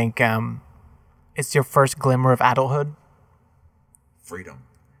you think it's your first glimmer of adulthood. Freedom.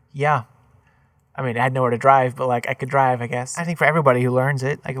 Yeah. I mean, I had nowhere to drive, but like I could drive, I guess. I think for everybody who learns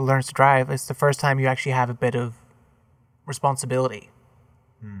it, like learns to drive, it's the first time you actually have a bit of responsibility.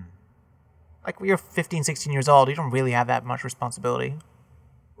 Like when you're 15, 16 years old, you don't really have that much responsibility.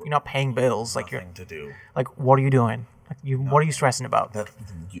 You're not paying bills. Like Nothing to do. like, what are you doing? What are you stressing about?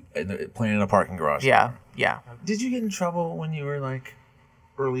 Playing in a parking garage. Yeah, yeah. Did you get in trouble when you were like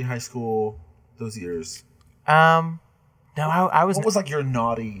early high school? Those years. No, I was. What was like your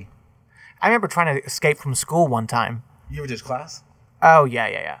naughty? I remember trying to escape from school one time. You ever did class? Oh yeah.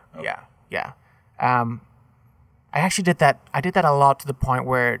 I actually did that. I did that a lot to the point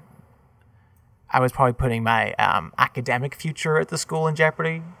where I was probably putting my academic future at the school in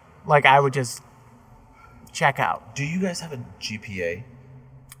jeopardy. Like I would just check out. Do you guys have a GPA?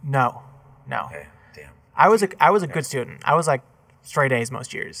 No. Okay, damn. I was a good student. I was like straight A's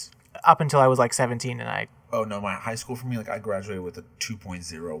most years up until I was like 17, and I. Oh no, my high school for me, like I graduated with a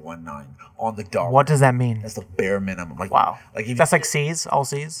 2.019 on the dollar. What does that mean? That's the bare minimum. Like Wow. Like if That's like C's, all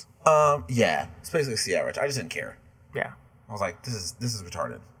C's. Yeah, it's basically C average. I just didn't care. Yeah. I was like, this is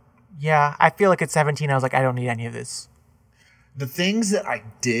retarded. Yeah, I feel like at 17, I was like, I don't need any of this. The things that I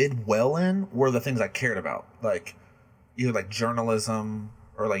did well in were the things I cared about, like either like journalism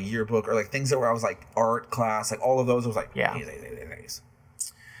or like yearbook or like things that were I was like art class, like all of those. I was like, Yeah. A's.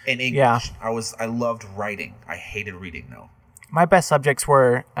 In English, Yeah. I loved writing. I hated reading though. My best subjects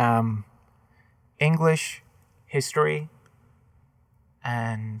were English, history,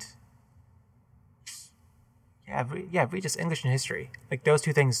 and just English and history. Like those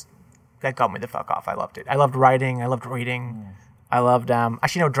two things that got me the fuck off. I loved it. I loved writing. I loved reading. I loved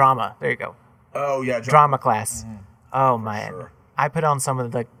actually no drama. There you go. Oh yeah, Drama class. Oh man, sure. I put on some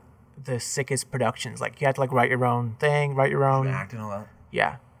of the sickest productions. Like you had to like write your own thing, write your own. acting all that.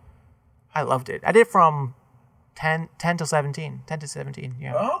 Yeah, I loved it. I did it from 10 to 17. 10 to 17.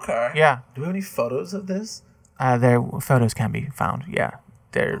 Yeah. Oh, okay. Yeah. Do we have any photos of this? Their photos can be found. Yeah.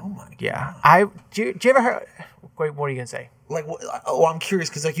 They're. Oh my yeah. God. Do you ever heard? Wait, what are you gonna say? Like, I'm curious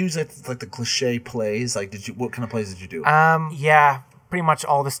because like usually it's like the cliche plays. Like, what kind of plays did you do? Yeah, pretty much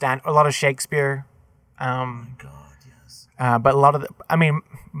all a lot of Shakespeare. oh my God, yes. But a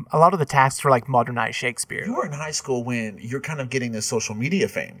lot of the tasks were like modernized Shakespeare. You were in high school when you're kind of getting this social media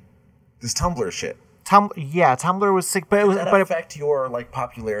fame, this Tumblr shit. Tumblr was sick, but it was. Did that affect your like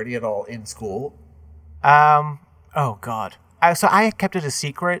popularity at all in school? Oh God. So I kept it a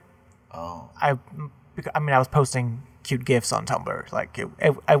secret. Oh. I was posting cute gifs on Tumblr. Like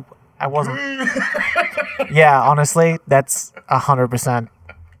I wasn't. Yeah, honestly, that's 100%.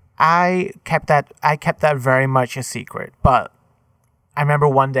 I kept that very much a secret. But I remember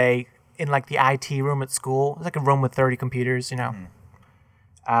one day in like the IT room at school, it was like a room with 30 computers. You know,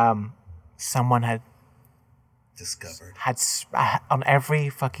 someone had Discovered. on every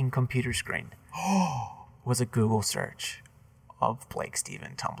fucking computer screen was a Google search of Blake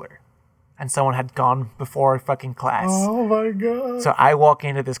Stephen Tumblr. And someone had gone before fucking class. Oh my God. So I walk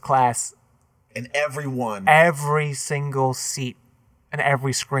into this class, And everyone. every single seat and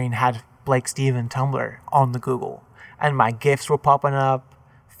every screen had Blake Stephen Tumblr on the Google. And my GIFs were popping up,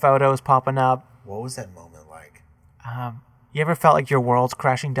 photos popping up. What was that moment like? You ever felt like your world's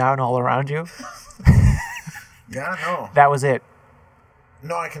crashing down all around you? Yeah, I know. That was it.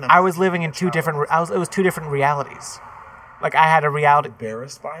 No, I can. I was living in it was two different realities. Like I had a reality.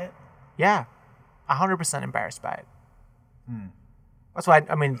 Embarrassed by it. Yeah, 100% embarrassed by it. That's why.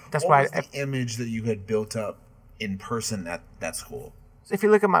 That's What why. was the image that you had built up in person at that school? If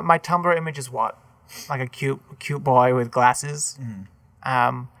you look at my Tumblr image, is what, like a cute boy with glasses.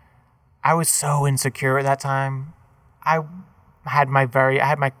 I was so insecure at that time. I had my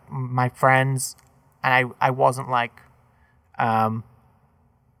friends, and I wasn't like, I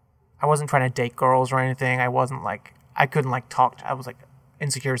wasn't trying to date girls or anything. I wasn't like, I couldn't like talk. I was like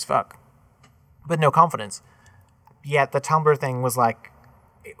insecure as fuck, but no confidence. Yet the Tumblr thing was like,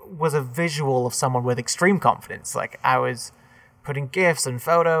 it was a visual of someone with extreme confidence. Like I was putting GIFs and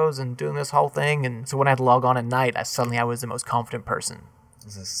photos and doing this whole thing. And so when I'd log on at night, I was the most confident person. It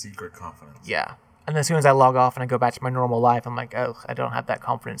was a secret confidence. Yeah. And as soon as I log off and I go back to my normal life, I'm like, oh, I don't have that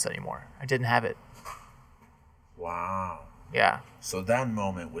confidence anymore. I didn't have it. Wow. Yeah. So that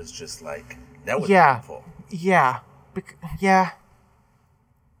moment was just like, that was Yeah. painful. Yeah. Yeah.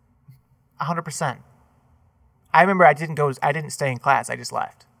 100%. I remember I didn't stay in class. I just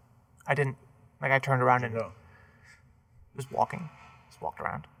left. I turned around and No. was walking. Just walked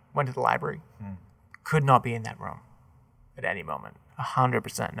around. Went to the library. Could not be in that room at any moment.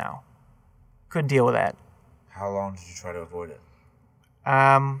 100% no. Couldn't deal with that. How long did you try to avoid it?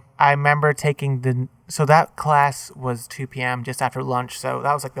 I remember so that class was 2 p.m. just after lunch. So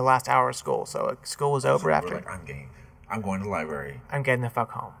that was like the last hour of school. So like, school was over So after. we're like, I'm going to the library. I'm getting the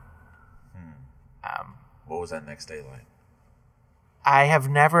fuck home. What was that next day like? I have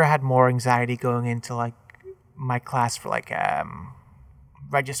never had more anxiety going into like my class for like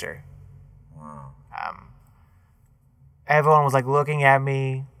register. Wow. Everyone was like looking at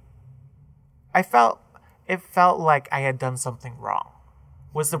me. It felt like I had done something wrong.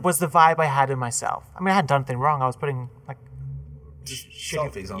 Was the vibe I had in myself. I mean, I hadn't done anything wrong. I was putting like Just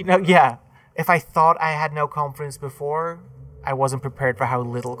selfies on. you know, yeah. If I thought I had no confidence before, I wasn't prepared for how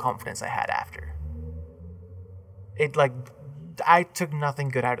little confidence I had after. I took nothing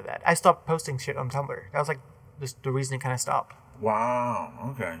good out of that. I stopped posting shit on Tumblr. That was like the reason it kind of stopped.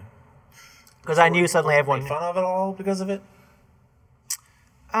 Wow. Okay. Because I knew suddenly everyone. Made fun of it all because of it.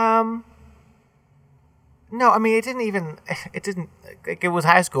 No, I mean it didn't. Like, it was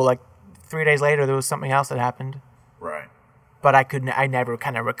high school. Like 3 days later, there was something else that happened. Right. But I never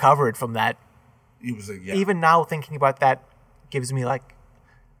kind of recovered from that. He was like, yeah. Even now, thinking about that gives me like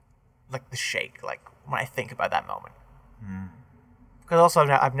the shake. Like when I think about that moment. Because also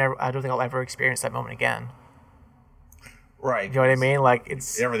I don't think I'll ever experience that moment again. Right. You know what I mean? Like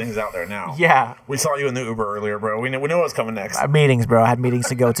it's Everything's out there now. yeah. We saw you in the Uber earlier, bro. We know what's coming next. Meetings, bro. I had meetings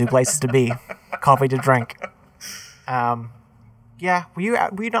to go to, places to be, coffee to drink. Yeah. Were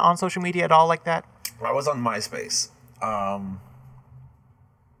you not on social media at all like that? I was on MySpace.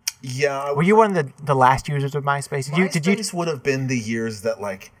 Yeah. Were you one of the last users of MySpace? MySpace would have been the years that,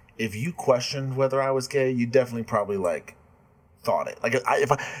 like, if you questioned whether I was gay, you definitely probably, like, thought it. Like, I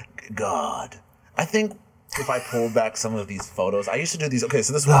think if I pulled back some of these photos, I used to do these. Okay,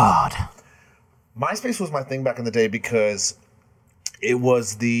 so this was MySpace was my thing back in the day because it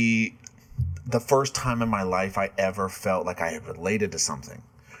was the first time in my life I ever felt like I had related to something,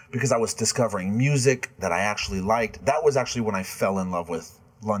 because I was discovering music that I actually liked. That was actually when I fell in love with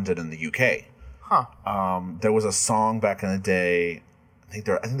London in the UK. There was a song back in the day. I think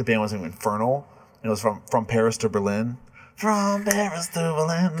the band was named Infernal, and it was from Paris to Berlin. From Paris to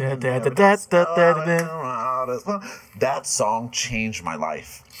Berlin. That song changed my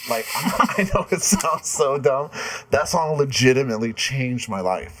life. Like, I know it sounds so dumb. That song legitimately changed my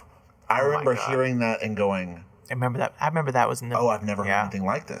life. I remember hearing that and going, I remember that was in the. oh, I've never heard anything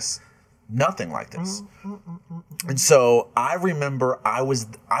like this. Nothing like this. And so I remember I was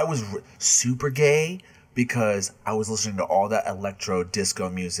super gay because I was listening to all that electro disco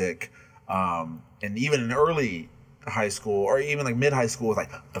music. And even in early high school or even like mid high school with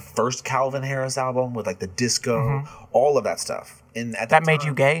like the first Calvin Harris album with like the disco, all of that stuff. And at that made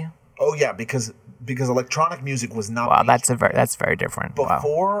you gay? Oh yeah, because electronic music was not. Wow, that's very different.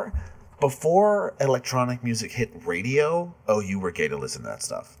 Before electronic music hit radio, you were gay to listen to that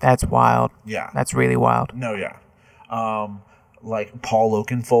stuff. That's wild. Yeah. That's really wild. No, yeah. Like Paul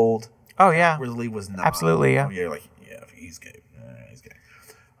Oakenfold. Oh yeah. Really was not. Absolutely, yeah. Yeah, like he's gay. He's gay.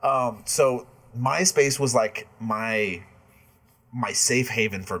 So MySpace was like my safe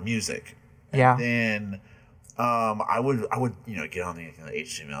haven for music. Yeah. And then I would get on the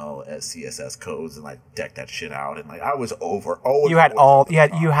HTML, CSS codes and like deck that shit out, and like I was over. You had all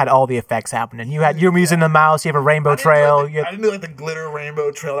the effects happening. You're using the mouse. You have a rainbow trail. I didn't do like the glitter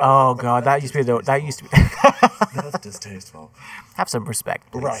rainbow trail. Oh god, that used to be That's distasteful. Have some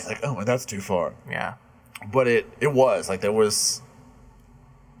respect, please. Right? Like, oh, that's too far. Yeah. But it was like there was.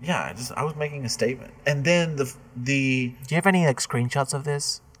 Yeah, I was making a statement, and then the. Do you have any like screenshots of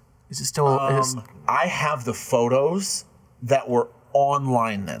this? Is it still? I have the photos that were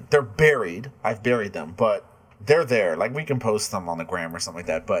online then. They're buried. I've buried them, but they're there. Like we can post them on the gram or something like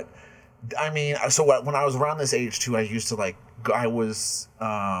that. But I mean, so when I was around this age too, I used to I was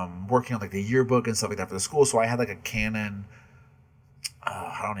working on like the yearbook and stuff like that for the school. So I had like a Canon.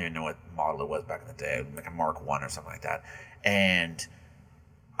 I don't even know what model it was back in the day, like a Mark I or something like that, and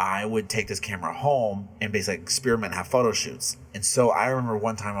I would take this camera home and basically experiment and have photo shoots. And so I remember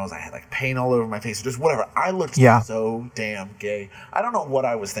one time I had like paint all over my face or just whatever. I looked so damn gay. I don't know what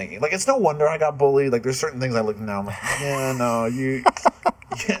I was thinking. Like, it's no wonder I got bullied. Like, there's certain things I look now. I'm like, yeah, no, you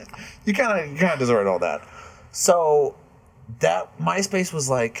kind of deserve all that. So that MySpace was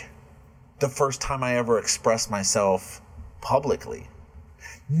like the first time I ever expressed myself publicly.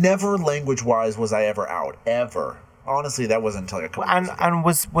 Never language-wise was I ever out, ever. Honestly, that wasn't until like a couple years ago. And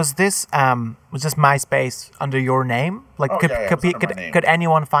was this MySpace under your name? Like, could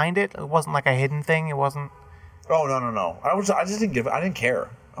anyone find it? It wasn't like a hidden thing. It wasn't. Oh no! I just didn't I didn't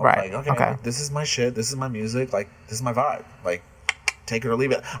care. I was like, okay, this is my shit. This is my music. Like, this is my vibe. Like, take it or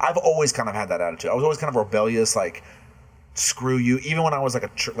leave it. I've always kind of had that attitude. I was always kind of rebellious. Like, screw you. Even when I was like a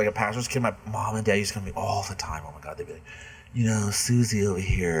pastor's kid, my mom and dad used to come to me all the time. Oh my god, they'd be like, Susie over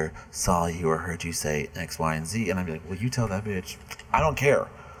here saw you or heard you say X, Y, and Z. And I'd be like, well, you tell that bitch. I don't care.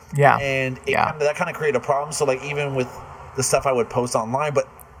 Yeah. And that kind of created a problem. So, like, even with the stuff I would post online. But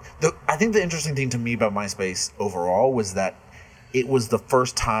I think the interesting thing to me about MySpace overall was that it was the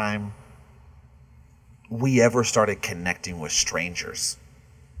first time we ever started connecting with strangers.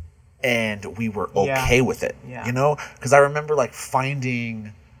 And we were okay with it, you know? Because I remember like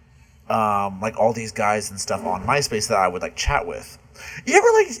finding like all these guys and stuff on MySpace that I would like chat with. You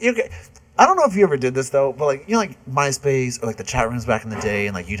ever like, I don't know if you ever did this though, but like, you know, like MySpace or like the chat rooms back in the day,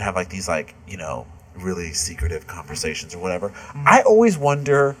 and like you'd have like these like, you know, really secretive conversations or whatever. Mm-hmm. I always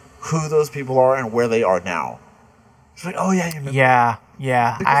wonder who those people are and where they are now. It's like, oh yeah, you remember?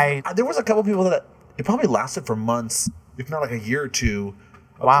 Yeah. Because there was a couple people that it probably lasted for months, if not like a year or two.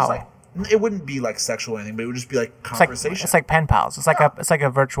 Wow. Like, it wouldn't be like sexual or anything, but it would just be like conversation. It's like pen pals. It's like a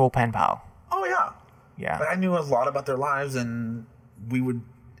virtual pen pal. Oh yeah. Yeah. Like, I knew a lot about their lives, and we would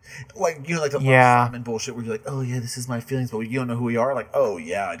like, you know, like the Love Simon bullshit where you're like, oh yeah, this is my feelings, but you don't know who we are. Like, oh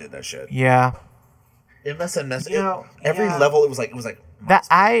yeah, I did that shit. Yeah. MSN, you know, every level it was like that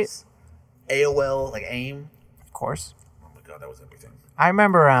MySpace, AOL, like AIM. Of course. Oh my god, that was everything. I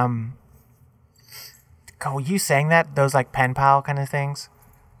remember you saying that, those like pen pal kind of things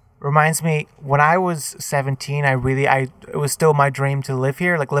reminds me when I was 17, it was still my dream to live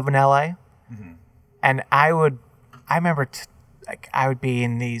here, like live in LA. Mm-hmm. And I remember I would be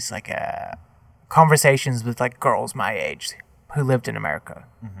in these like conversations with like girls my age who lived in America,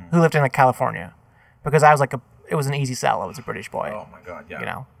 who lived in like California, because I was like it was an easy sell. I was a British boy. Oh my god, yeah. You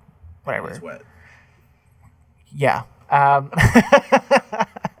know, whatever. It's wet. Yeah.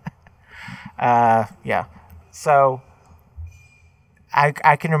 Yeah. So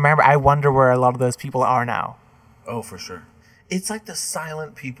I can remember. I wonder where a lot of those people are now. Oh, for sure. It's like the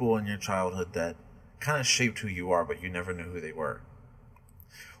silent people in your childhood that kind of shaped who you are, but you never knew who they were.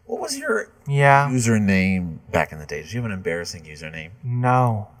 What was your username back in the day? Did you have an embarrassing username?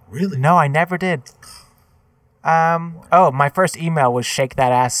 No. Really? No, I never did. My first email was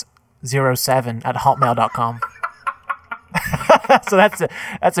shakethatass07@hotmail.com. So that's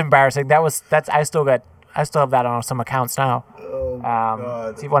embarrassing. I still have that on some accounts now. Oh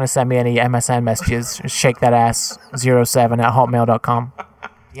God. If you want to send me any MSN messages, shakethatass07@hotmail.com.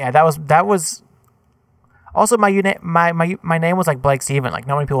 Yeah, that was also my name was like Blake Steven. Like,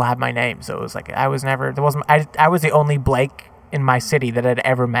 not many people have my name, so it was like I was the only Blake in my city that I'd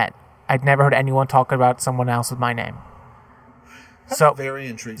ever met. I'd never heard anyone talk about someone else with my name. That's very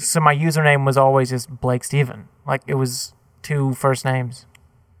intriguing. So my username was always just Blake Steven. Like, it was 2 first names.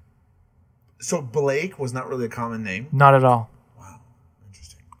 So Blake was not really a common name? Not at all. Wow.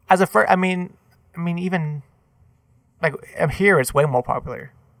 Interesting. As a first, I mean even like here it's way more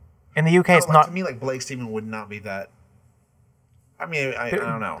popular. In the UK it's not. To me, like Blake Steven would not be that. I mean, I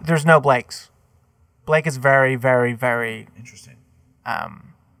don't know. There's no Blakes. Blake is very, very, very interesting.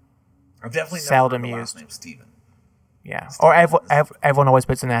 I've definitely seldom never heard the used. last name Steven. Yeah. Or everyone always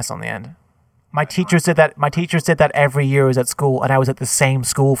puts an S on the end. My teachers did that. My teachers did that every year I was at school, and I was at the same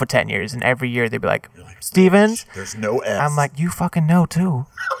school for 10 years. And every year they'd be like, "Stevens." There's no S. I'm like, you fucking know too.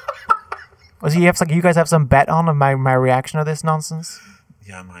 You guys have some bet on my reaction to this nonsense?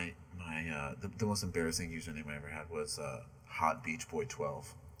 Yeah, the most embarrassing username I ever had was Hot Beach Boy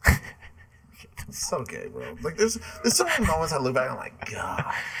 12. It's so gay, bro. Like there's so many moments I look back and I'm like, God.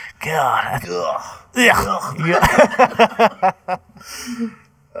 Yeah.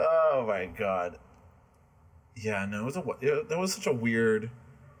 Oh my god. Yeah, no, that was such a weird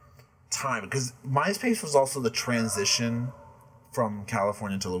time because MySpace was also the transition from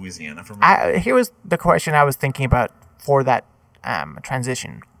California to Louisiana. Here was the question I was thinking about for that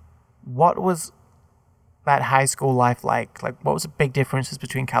transition. What was that high school life like? Like, what was the big differences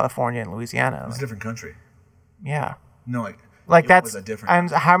between California and Louisiana? It was a different country. Yeah. No, like that's was a different and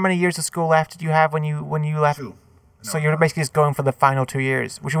country. How many years of school left did you have when you left? 2. So you're basically just going for the final 2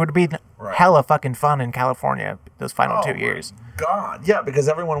 years, which would be hella fucking fun in California. Those final 2 years. God, yeah, because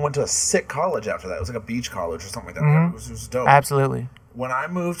everyone went to a sick college after that. It was like a beach college or something like that. Mm-hmm. It was dope. Absolutely. When I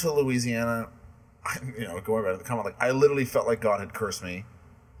moved to Louisiana, going back to the comment, like I literally felt like God had cursed me.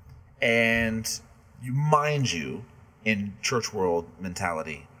 And mind you, in church world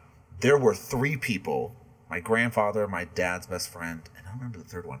mentality, there were 3 people: my grandfather, my dad's best friend, and I don't remember the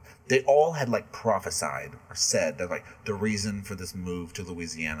third one. They all had like prophesied or said that like the reason for this move to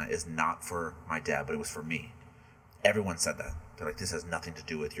Louisiana is not for my dad, but it was for me. Everyone said that. They're like, this has nothing to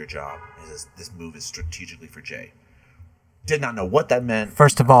do with your job. This move is strategically for Jay. Did not know what that meant.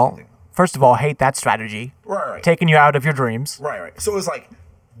 First of all, hate that strategy. Right. Taking you out of your dreams. Right. So it was like,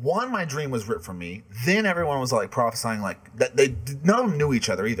 one, my dream was ripped from me. Then everyone was like prophesying like that. None of them knew each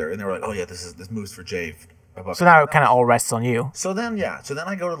other either, and they were like, "Oh yeah, this moves for Jay." So now it kind of all rests on you. So then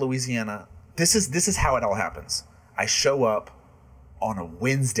I go to Louisiana. This is how it all happens. I show up on a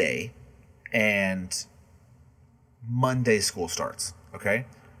Wednesday, and Monday school starts. Okay,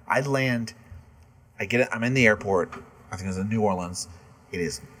 I land I get it. I'm in the airport. I think it was in New Orleans. It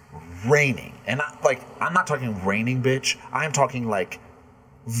is raining. And I'm not talking raining, bitch. I'm talking like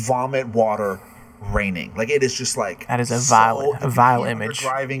vomit water raining. Like it is just like that is a vile image.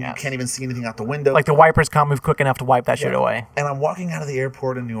 Driving, you can't even see anything out the window. Like the wipers can't move quick enough to wipe that shit away. And I'm walking out of the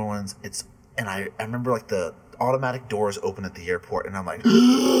airport in New Orleans. I remember like the automatic doors open at the airport, and I'm like,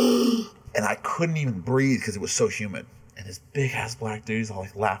 and I couldn't even breathe because it was so humid. And this big ass black dude's all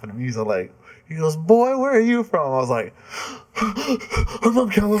like laughing at me. He goes, boy, where are you from? I was like, I'm from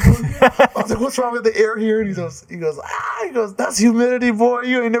California. I was like, what's wrong with the air here? And he goes, that's humidity, boy.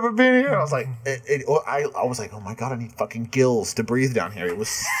 You ain't never been here. I was like, I was like, oh my God, I need fucking gills to breathe down here. It was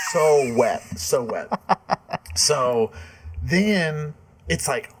so wet, so wet. So then it's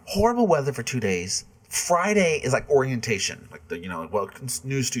like horrible weather for 2 days. Friday is like orientation, like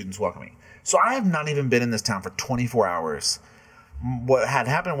new students welcoming. So I have not even been in this town for 24 hours. What had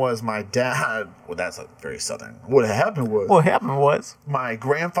happened was my dad. Well, that's very southern. What happened was my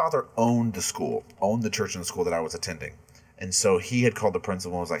grandfather owned the church and the school that I was attending, and so he had called the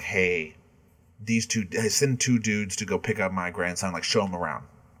principal and was like, "Hey, send 2 dudes to go pick up my grandson, like show him around."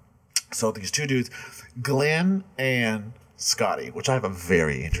 So these 2 dudes, Glenn and Scotty, which I have a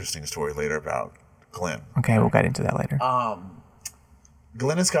very interesting story later about Glenn. Okay, we'll get into that later.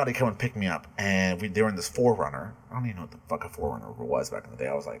 Glenn and Scotty come and pick me up, and they were in this 4Runner. I don't even know what the fuck a 4Runner was back in the day.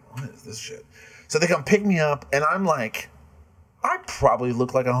 I was like, what is this shit? So they come pick me up, and I'm like, I probably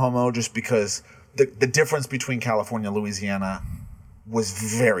look like a homo just because the difference between California and Louisiana was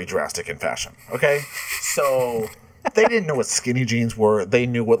very drastic in fashion, okay? So they didn't know what skinny jeans were. They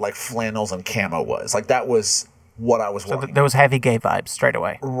knew what, like, flannels and camo was. Like, that was what I was wearing. So there was heavy gay vibes straight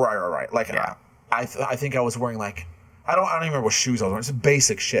away. Right. Like, yeah. I think I was wearing, like, I don't even remember what shoes I was wearing. It's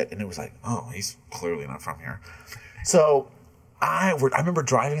basic shit. And it was like, oh, he's clearly not from here. So I remember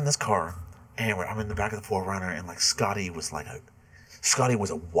driving in this car, and I'm in the back of the 4Runner, and like Scotty was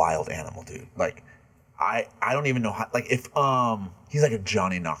a wild animal, dude. Like I don't even know how, like if he's like a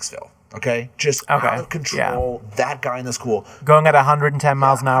Johnny Knoxville, okay? Just out of control. Yeah. That guy in the school. Going at 110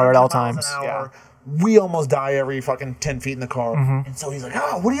 miles an hour at all times. Yeah. We almost die every fucking 10 feet in the car. Mm-hmm. And so he's like,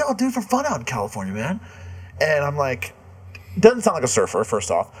 oh, what do y'all do for fun out in California, man? And I'm like, doesn't sound like a surfer, first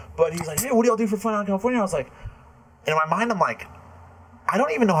off. But he's like, hey, what do y'all do for fun out in California? I was like, in my mind, I'm like, I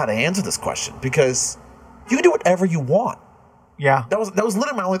don't even know how to answer this question because you can do whatever you want. Yeah. That was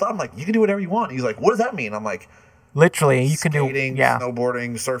literally my only thought. I'm like, you can do whatever you want. He's like, what does that mean? I'm like, literally, you can do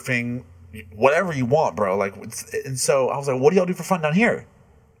snowboarding, surfing, whatever you want, bro. Like, and so I was like, what do y'all do for fun down here?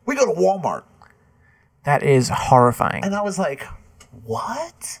 We go to Walmart. That is horrifying. And I was like,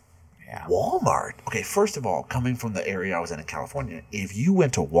 what? Yeah. Walmart? Okay, first of all, coming from the area I was in California, if you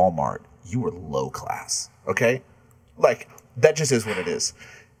went to Walmart, you were low class, okay? Like, that just is what it is.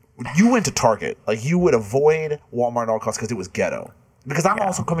 You went to Target. Like, you would avoid Walmart at all costs because it was ghetto. Because I'm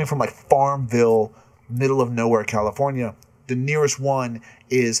also coming from, like, Farmville, middle of nowhere, California. The nearest one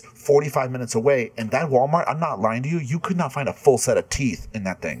is 45 minutes away. And that Walmart, I'm not lying to you, you could not find a full set of teeth in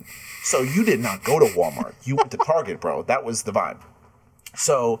that thing. So you did not go to Walmart. You went to Target, bro. That was the vibe.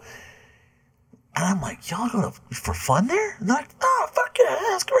 So, and I'm like, y'all go for fun there? And they're like, oh, fuck yeah,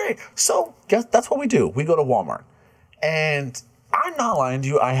 that's great. So, guess that's what we do. We go to Walmart. And I'm not lying to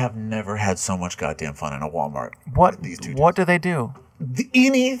you, I have never had so much goddamn fun in a Walmart. What do they do?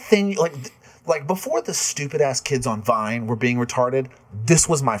 Anything, like before the stupid ass kids on Vine were being retarded, this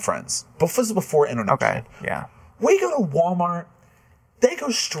was my friends. This was before internet. Okay, yeah. We go to Walmart, they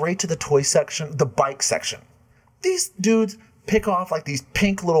go straight to the toy section, the bike section. These dudes pick off like these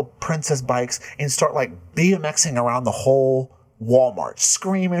pink little princess bikes and start like BMXing around the whole Walmart,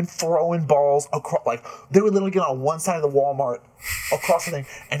 screaming, throwing balls across. Like they would literally get on one side of the Walmart across the thing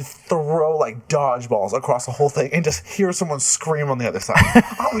and throw like dodgeballs across the whole thing and just hear someone scream on the other side.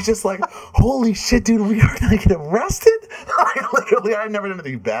 I was just like, holy shit, dude, we are gonna get arrested? Literally, I never done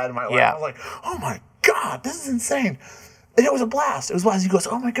anything bad in my life. I was like, oh my God, this is insane. And it was a blast. It was a blast. He goes,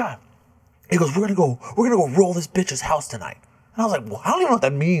 oh my God. He goes, we're gonna go roll this bitch's house tonight. And I was like, well, I don't even know what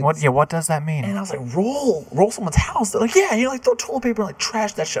that means. What does that mean? And I was like, roll someone's house. They're like, yeah, like throw toilet paper and like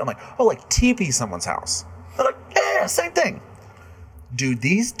trash that shit. I'm like, oh, like TP someone's house. They're like, yeah, same thing. Dude,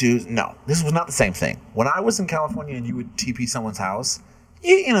 these dudes, no, this was not the same thing. When I was in California and you would TP someone's house,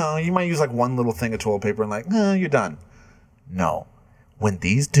 you might use like one little thing of toilet paper and like, you're done. No. When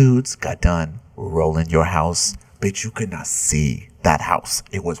these dudes got done rolling your house, bitch, you could not see that house.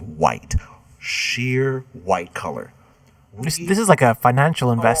 It was white. Sheer white color. This is like a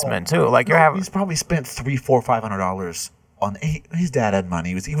financial investment too. Like he's probably spent $300, $400, $500 on. His dad had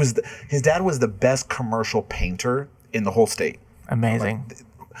money. His dad was the best commercial painter in the whole state. Amazing.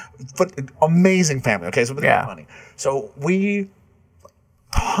 Like, but amazing family. Okay, so we Yeah. got money. So we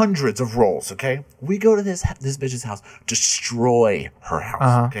hundreds of rolls. Okay, we go to this bitch's house, destroy her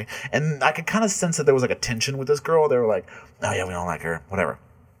house. Okay, and I could kind of sense that there was like a tension with this girl. They were like, "Oh yeah, we don't like her, whatever."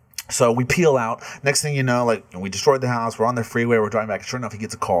 So we peel out. Next thing you know, like we destroyed the house. We're on the freeway. We're driving back. Sure enough, he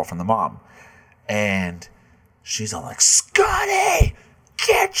gets a call from the mom, and she's all like, "Scotty,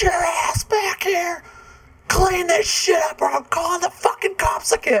 get your ass back here. Clean this shit up, or I'm calling the fucking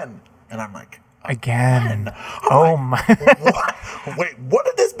cops again." And I'm like, Again. I'm Oh like, my. what? Wait, what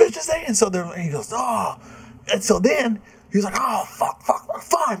did this bitch say? And so he goes, "Oh," and so then he's like, "Oh fuck,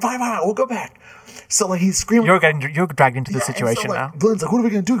 fine, we'll go back." So like he's screaming. You're dragged into the Yeah, and situation so, like, now. Glenn's like, "What are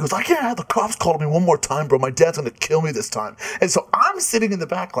we gonna do?" He goes, "I can't have the cops call me one more time, bro. My dad's gonna kill me this time." And so I'm sitting in the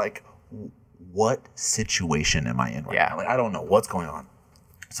back like, what situation am I in right Yeah. now? Like, I don't know what's going on.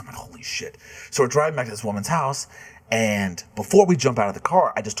 So I'm like, holy shit. So we're driving back to this woman's house, and before we jump out of the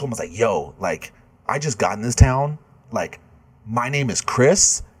car, I just told him, I was like, "Yo, like, I just got in this town. Like, my name is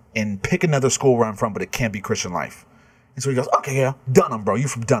Chris, and pick another school where I'm from, but it can't be Christian Life." And so he goes, "Okay, yeah, Dunham, bro. You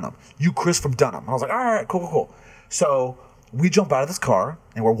from Dunham. You Chris from Dunham." I was like, "All right, cool. So we jump out of this car,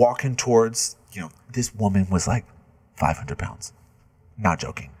 and we're walking towards, this woman was like 500 pounds. Not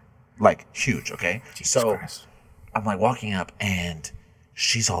joking. Like, huge, okay? Jesus Christ. I'm like walking up, and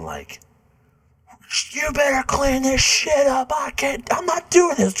she's all like, "You better clean this shit up. I'm not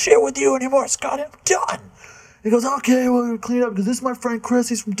doing this shit with you anymore, Scott. I'm done." He goes, "Okay, we're going to clean it up because this is my friend Chris.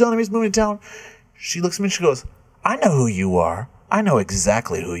 He's from Dunham. He's moving to town." She looks at me and she goes, "I know who you are. I know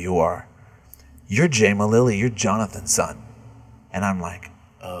exactly who you are. You're Jay Malili. You're Jonathan's son." And I'm like,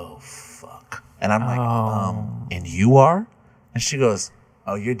 "Oh, fuck." And I'm like, "And you are?" And she goes,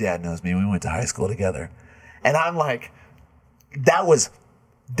 "Oh, your dad knows me. We went to high school together." And I'm like, that was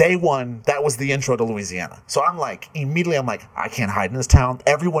day one. That was the intro to Louisiana. So I'm like, immediately I'm like, I can't hide in this town.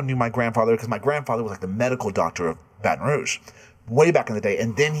 Everyone knew my grandfather because my grandfather was like the medical doctor of Baton Rouge way back in the day.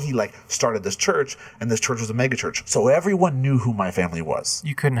 And then he like started this church, and this church was a mega church. So everyone knew who my family was.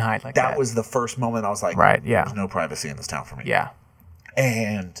 You couldn't hide like that. That was the first moment I was like, Right, yeah. There's no privacy in this town for me. Yeah.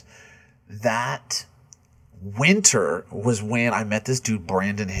 And that winter was when I met this dude,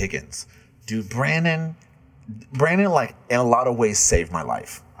 Brandon Higgins. Dude, Brandon, like, in a lot of ways saved my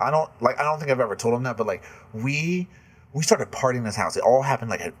life. I don't think I've ever told him that, but like we started partying in his house. It all happened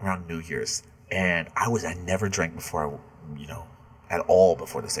like around New Year's, and I never drank before, at all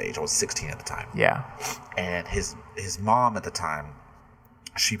before this age. I was 16 at the time. Yeah. And his mom at the time,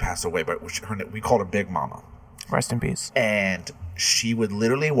 she passed away, but we called her Big Mama. Rest in peace. And she would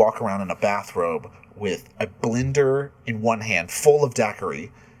literally walk around in a bathrobe with a blender in one hand full of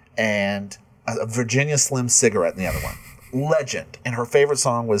daiquiri and a Virginia Slim cigarette in the other one. Legend. And her favorite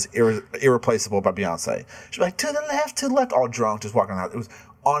song was Irreplaceable by Beyonce. She'd be like, to the left, all drunk, just walking out. It was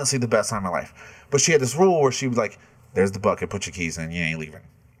honestly the best time of my life. But she had this rule where she was like, "There's the bucket, put your keys in, you ain't leaving."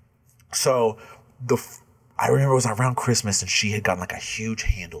 So I remember it was around Christmas, and she had gotten like a huge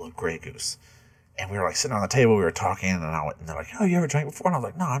handle of Grey Goose. And we were like sitting on the table, we were talking, and they're like, "Oh, you ever drank before?" And I was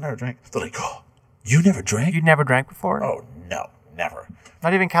like, "No, I never drank." They're like, "Oh, you never drank?" You never drank before? Oh, no, never.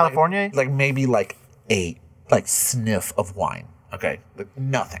 Not even California? Like maybe like a sniff of wine, okay? Like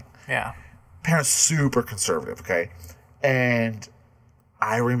nothing. Yeah. Parents super conservative, okay? And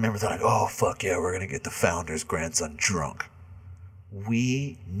I remember they're like, "Oh, fuck yeah, we're going to get the founder's grandson drunk."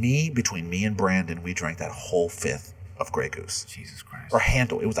 Between me and Brandon, we drank that whole fifth of Grey Goose. Jesus Christ. Or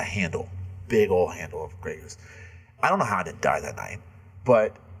handle. It was a handle. Big old handle of Grey Goose. I don't know how I didn't die that night,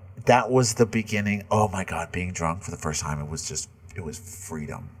 but that was the beginning. Oh my God, being drunk for the first time, it was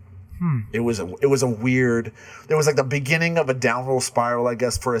freedom. It was a weird, it was like the beginning of a downward spiral, I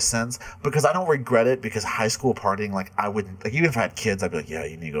guess, for a sense, because I don't regret it, because high school partying, like I wouldn't, like even if I had kids, I'd be like, "Yeah,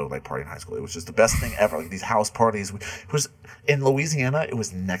 you need to go like party in high school." It was just the best thing ever. Like these house parties, it was in Louisiana, it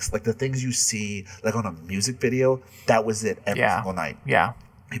was next, like the things you see like on a music video, that was it every single night. Yeah.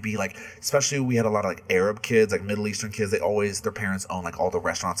 It'd be like, especially we had a lot of like Arab kids, like Middle Eastern kids, their parents own like all the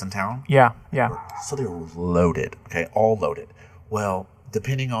restaurants in town. Yeah. Yeah. So they were loaded, okay, all loaded. Well,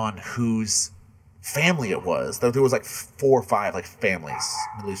 depending on whose family it was, there was like 4 or 5 like families,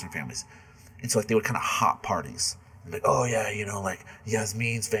 Middle Eastern families. And so like they would kind of hot parties. And like, "Oh yeah, like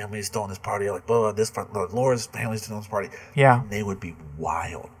Yasmin's family's throwing this party, like Laura's family's throwing this party." Yeah. And they would be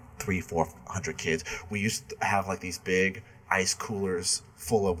wild, 300-400 kids. We used to have like these big ice coolers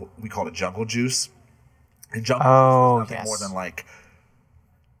full of, we called it jungle juice. And jungle juice was nothing more than like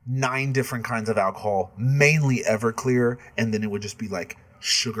 9 different kinds of alcohol, mainly Everclear, and then it would just be like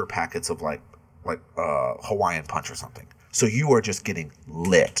sugar packets of like Hawaiian Punch or something. So you are just getting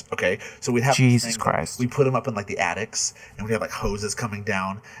lit, okay? So we'd have Jesus Christ. We put them up in like the attics, and we'd have like hoses coming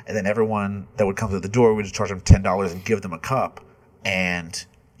down, and then everyone that would come through the door, we'd just charge them $10 and give them a cup, and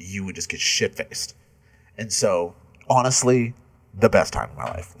you would just get shit faced. And so, honestly, the best time of my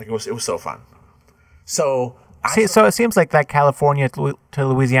life. Like it was so fun. So so it seems like that California to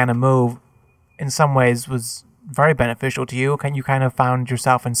Louisiana move, in some ways, was very beneficial to you. You kind of found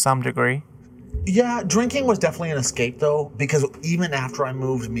yourself in some degree. Yeah, drinking was definitely an escape, though, because even after I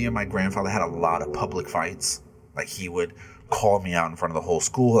moved, me and my grandfather had a lot of public fights. Like, he would call me out in front of the whole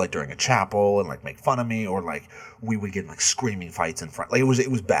school, like, during a chapel, and, like, make fun of me, or, like, we would get, like, screaming fights in front. Like, it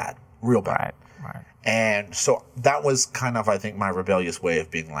was bad. Real bad. Right. And so that was kind of, I think, my rebellious way of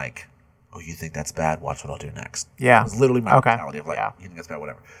being like, oh, you think that's bad? Watch what I'll do next. Yeah. It was literally my mentality of, like, you think that's bad?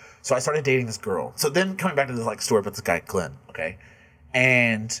 Whatever. So I started dating this girl. So then coming back to this, like, story about this guy, Glenn, okay?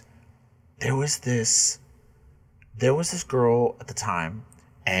 And there was this girl at the time,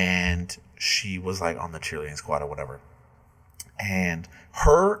 and she was like on the cheerleading squad or whatever. And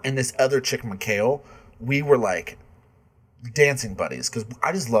her and this other chick, Mikhail, we were like dancing buddies because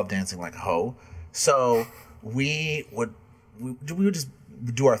I just love dancing like a hoe. So we would just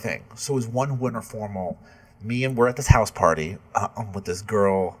do our thing. So it was one winter formal. We're at this house party with this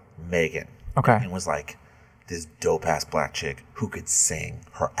girl, Megan. Okay. And it was like this dope ass black chick who could sing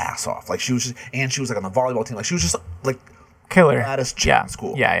her ass off. Like she was like on the volleyball team. Like she was just like killer. Baddest chick in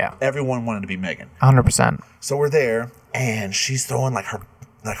school. Yeah. Everyone wanted to be Megan. 100%. So we're there, and she's throwing like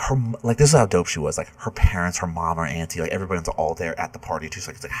this is how dope she was. Like her parents, her mom, her auntie, like everybody's all there at the party too.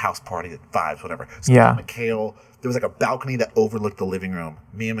 So it's like a house party, vibes, whatever. So Mikhail, there was like a balcony that overlooked the living room.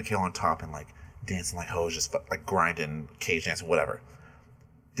 Me and Mikhail on top and like dancing like hoes, just like grinding, cage dancing, whatever.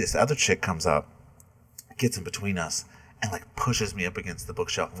 This other chick comes up, gets in between us, and like pushes me up against the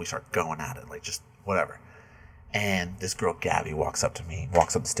bookshelf, and we start going at it, like just whatever. And this girl Gabby walks up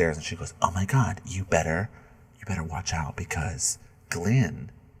the stairs, and she goes, "Oh my God, you better watch out because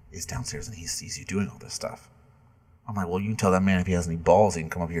Glenn is downstairs and he sees you doing all this stuff." I'm like, "Well, you can tell that man if he has any balls, he can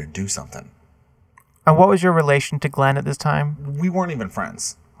come up here and do something." And what was your relation to Glenn at this time? We weren't even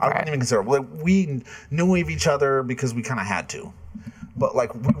friends. I wouldn't even consider. Like, we knew of each other because we kind of had to, but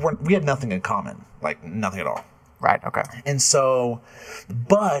like we had nothing in common, like nothing at all. Right. Okay. And so,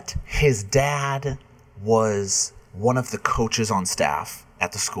 but his dad was one of the coaches on staff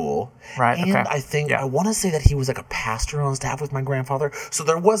at the school. Right. And okay. I think I want to say that he was like a pastor on staff with my grandfather. So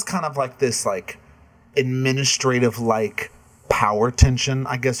there was kind of like this like administrative like power tension,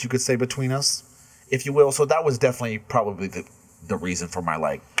 I guess you could say, between us, if you will. So that was definitely probably the reason for my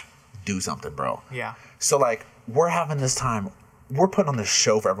like, do something, bro. Yeah. So like we're having this time, we're putting on this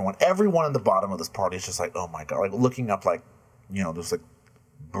show for everyone. Everyone in the bottom of this party is just like, oh my God, like looking up like, you know, there's like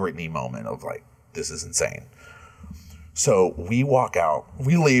Britney moment of like, this is insane. So we walk out,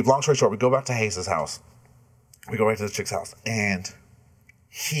 we leave, long story short, we go back to Hayes' house. We go back to the chick's house, and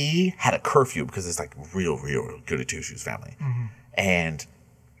he had a curfew because it's like real goody two-shoes family. Mm-hmm. And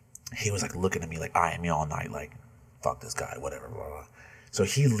he was like looking at me like, eyeing me all night, like, fuck this guy, whatever, blah, blah. So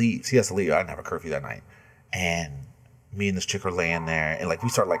he leaves. He has to leave. I didn't have a curfew that night. And me and this chick are laying there, and like we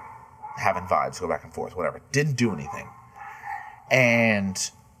start like having vibes, go back and forth, whatever. Didn't do anything. And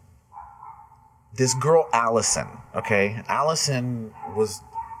this girl, Allison, okay? Allison was,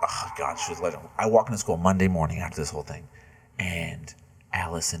 oh God, she was a legend. I walk into school Monday morning after this whole thing, and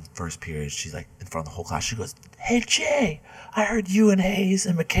Allison, first period, she's like in front of the whole class. She goes, "Hey, Jay, I heard you and Hayes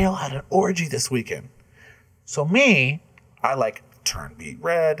and Mikhail had an orgy this weekend." So me, I like turn beet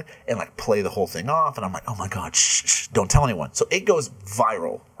red and like play the whole thing off, and I'm like, "Oh my God, shh, don't tell anyone." So it goes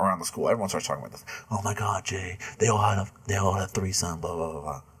viral around the school. Everyone starts talking about this. "Oh my God, Jay, they all had a threesome, blah, blah, blah,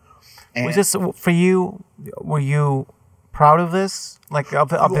 blah." And was this for you? Were you proud of this, like of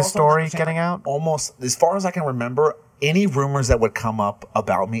this story getting out? Almost, as far as I can remember, any rumors that would come up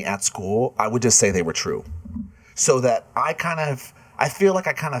about me at school, I would just say they were true. So that I feel like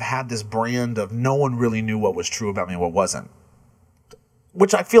I kind of had this brand of no one really knew what was true about me and what wasn't.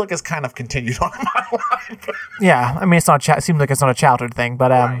 Which I feel like has kind of continued on in my life. Yeah, I mean, it seems like it's not a childhood thing,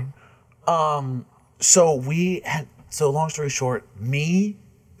 but right. So long story short, me,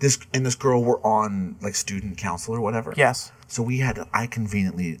 this girl were on like student council or whatever. Yes. So I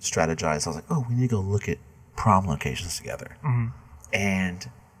conveniently strategized. I was like, oh, we need to go look at prom locations together. Mm-hmm. And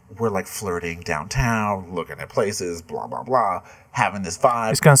we're like flirting downtown, looking at places, blah, blah, blah, having this vibe. I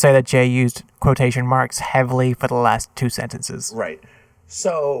was going to say that Jay used quotation marks heavily for the last two sentences. Right.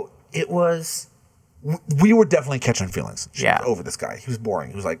 So it was, we were definitely catching feelings. She was over this guy. He was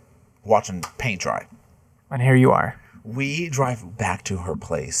boring. He was like watching paint dry. And here you are. We drive back to her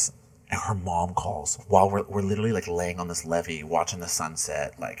place, and her mom calls while we're literally like laying on this levee watching the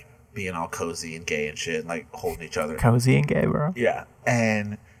sunset, like being all cozy and gay and shit, and like holding each other. Cozy and gay, bro. Yeah.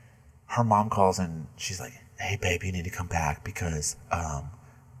 And her mom calls and she's like, hey babe, you need to come back because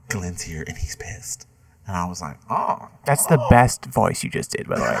Glenn's here and he's pissed. And I was like, oh. That's the best voice you just did,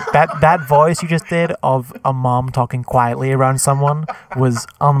 by the way. That voice you just did of a mom talking quietly around someone was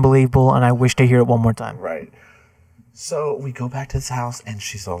unbelievable, and I wish to hear it one more time. Right. So we go back to this house, and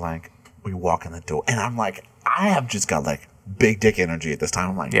she's all like, we walk in the door, and I'm like, I have just got like big dick energy at this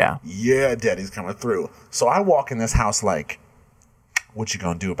time. I'm like, yeah, daddy's coming through. So I walk in this house like, what you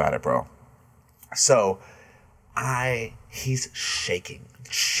gonna do about it, bro? So he's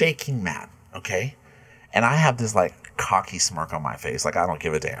shaking mad, okay? And I have this like cocky smirk on my face, like I don't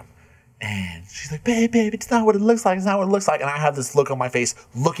give a damn. And she's like, babe, it's not what it looks like. It's not what it looks like. And I have this look on my face,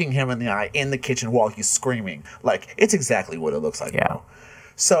 looking him in the eye in the kitchen while he's screaming. Like, it's exactly what it looks like, bro.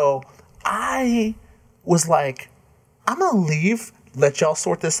 So I was like, I'm going to leave, let y'all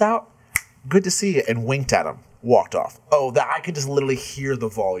sort this out. Good to see you. And winked at him, walked off. Oh, I could just literally hear the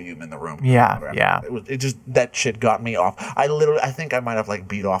volume in the room. Yeah. It just, that shit got me off. I think I might have like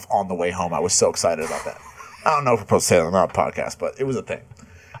beat off on the way home. I was so excited about that. I don't know if we're supposed to say that on our podcast, but it was a thing.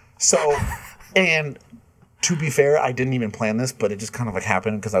 So, and to be fair, I didn't even plan this, but it just kind of like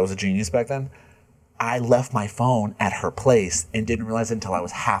happened because I was a genius back then. I left my phone at her place and didn't realize it until I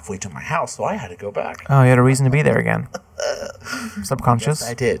was halfway to my house, so I had to go back. Oh, you had a reason to be there again. Subconscious? Yes,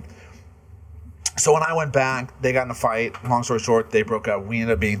 I did. So when I went back, they got in a fight. Long story short, they broke up. We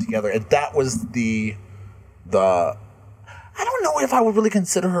ended up being together, and that was the I don't know if I would really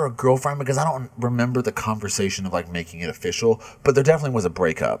consider her a girlfriend because I don't remember the conversation of like making it official, but there definitely was a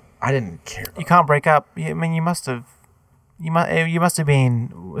breakup. I didn't care. You can't break up. I mean, you must have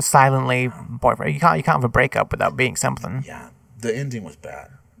been silently boyfriend. You can't have a breakup without being something. Yeah, the ending was bad.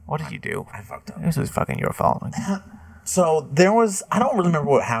 What did you do? I fucked up. This was fucking your fault. So I don't really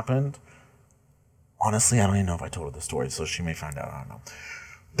remember what happened. Honestly, I don't even know if I told her the story, so she may find out. I don't know.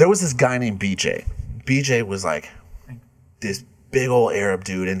 There was this guy named BJ. BJ was like this big old Arab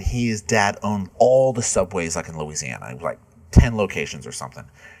dude, and his dad owned all the subways like in Louisiana, like 10 locations or something.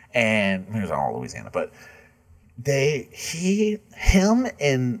 And maybe it was not all Louisiana, but him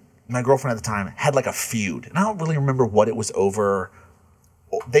and my girlfriend at the time had like a feud, and I don't really remember what it was over.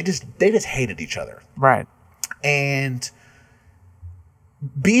 They just hated each other, right? And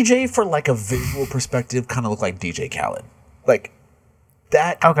BJ, for like a visual perspective, kind of looked like DJ Khaled, like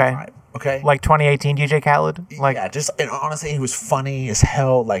that. Okay. Vibe. Okay, like 2018 DJ Khaled. Like, yeah, and honestly, he was funny as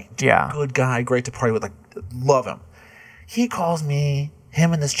hell. Like, good guy, great to party with. Like, love him. He calls me,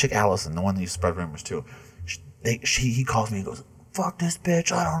 him and this chick Allison, the one that you spread rumors to. He calls me and goes, "Fuck this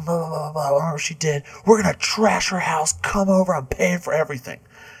bitch! I don't know, blah, blah, blah. I don't know what she did. We're gonna trash her house. Come over. I'm paying for everything."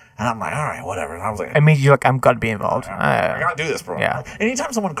 And I'm like, all right, whatever. And I was like, immediately you're like, I'm gonna be involved. I gotta do this, bro. Yeah. Like,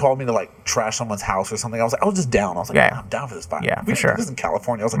 anytime someone called me to like trash someone's house or something, I was just down. I was like, I'm down for this fun. Yeah, we for sure. This in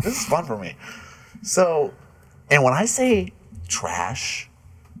California. I was like, this is fun for me. So, and when I say trash,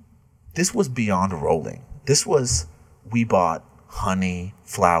 this was beyond rolling. This was, we bought honey,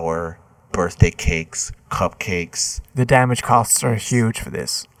 flour, birthday cakes, cupcakes. The damage costs are huge for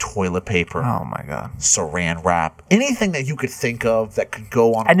this. Toilet paper. Oh my god. Saran wrap. Anything that you could think of that could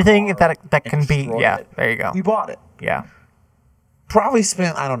go on. Anything that can be. Yeah. There you go. We bought it. Yeah. Probably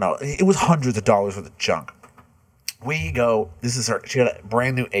spent, I don't know. It was hundreds of dollars worth of junk. We go. This is her. She had a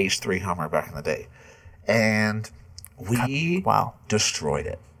brand new H3 Hummer back in the day, and we destroyed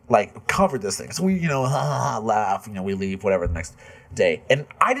it. Like, covered this thing. So we, laugh. We leave. Whatever. The next day, and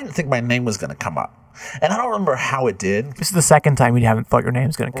I didn't think my name was going to come up. And I don't remember how it did. This is the second time you haven't thought your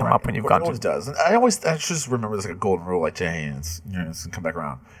name's going to come up when you've gone to. It always does. And I just remember this like a golden rule, like, Jay, it's going to come back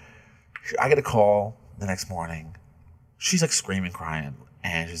around. I get a call the next morning. She's like screaming, crying.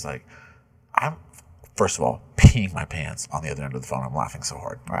 And she's like, I'm, first of all, peeing my pants on the other end of the phone. I'm laughing so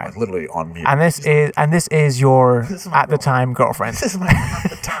hard. Right. Like, literally on mute. And this is your at the time girlfriend. This is my at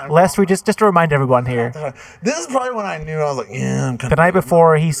the time. Lest we just to remind everyone here. This is probably when I knew. I was like, yeah, I'm kind of. The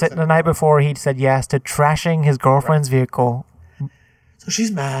night before he said yes to trashing his girlfriend's vehicle. So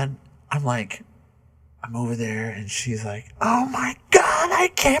she's mad. I'm like, I'm over there, and she's like, "Oh my god,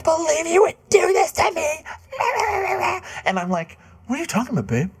 I can't believe you would do this to me." And I'm like, "What are you talking about,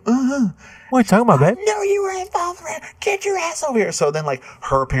 babe? What are you talking about, babe? No, you were involved. Get your ass over here." So then, like,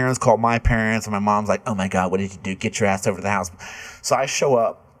 her parents called my parents, and my mom's like, "Oh my god, what did you do? Get your ass over to the house." So I show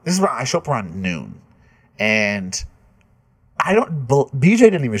up. I show up around noon, and BJ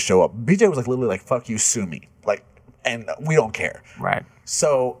didn't even show up. BJ was like literally like, "Fuck you, sue me," like, and we don't care. Right.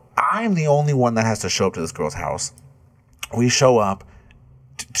 So I'm the only one that has to show up to this girl's house. We show up.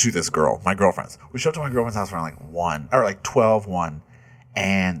 to this girl, my girlfriend's. We showed up to my girlfriend's house around like 1 or like 12, 1.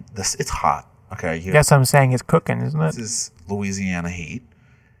 And it's hot. Okay. Yes, I'm saying it's cooking, isn't it? This is Louisiana heat.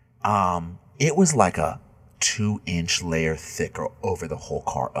 It was like a 2-inch layer thicker over the whole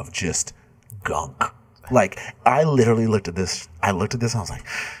car of just gunk. Like, I literally looked at this. I looked at this and I was like,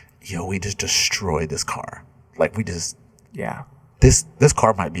 yo, we just destroyed this car. Like, we just. Yeah. This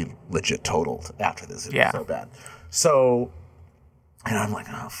car might be legit totaled after this. It was so bad. So, and I'm like,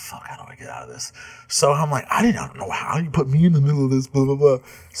 oh, fuck, how do I get out of this? So I'm like, I didn't know how you put me in the middle of this, blah, blah, blah.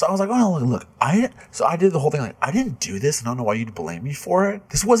 So I was like, oh, look, I did the whole thing like, I didn't do this. I don't know why you'd blame me for it.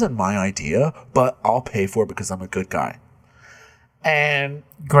 This wasn't my idea, but I'll pay for it because I'm a good guy. And.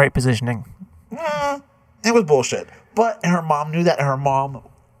 Great positioning. It was bullshit. And her mom knew that, and her mom,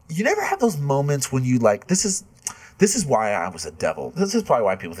 you never have those moments when you like, this is why I was a devil. This is probably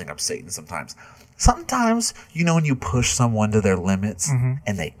why people think I'm Satan sometimes. Sometimes, when you push someone to their limits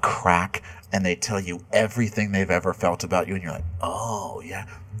and they crack and they tell you everything they've ever felt about you and you're like, oh, yeah.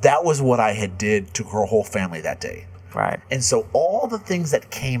 That was what I had did to her whole family that day. Right. And so all the things that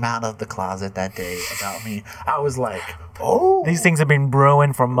came out of the closet that day about me, I was like, oh. These things have been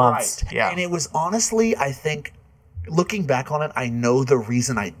brewing for months. Right. Yeah. And it was honestly, I think, looking back on it, I know the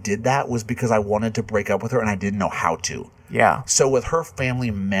reason I did that was because I wanted to break up with her and I didn't know how to. Yeah. So with her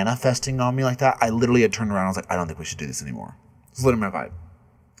family manifesting on me like that, I literally had turned around and I was like, I don't think we should do this anymore. It's literally my vibe.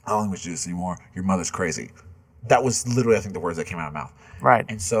 I don't think we should do this anymore. Your mother's crazy. That was literally, I think, the words that came out of my mouth. Right.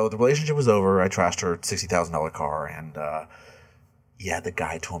 And so the relationship was over. I trashed her $60,000 car. And the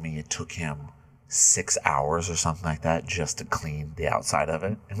guy told me it took him 6 hours or something like that just to clean the outside of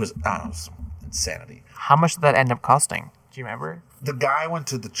it. It was insanity. How much did that end up costing? Do you remember? The guy went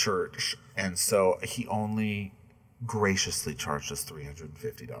to the church, and so he only graciously charged us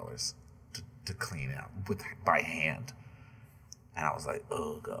 $350 to clean out by hand. And I was like,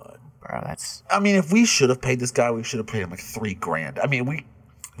 oh, God. Bro, that's... I mean, if we should have paid this guy, we should have paid him like $3,000. I mean,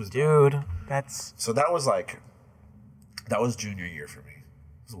 Dude, that's... So that was junior year for me.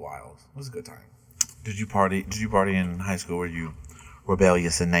 It was wild. It was a good time. Did you party in high school? Were you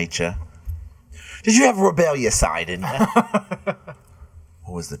rebellious in nature? Did you have a rebellious side in you? What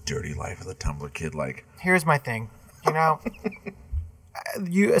was the dirty life of the Tumblr kid like? Here's my thing. Some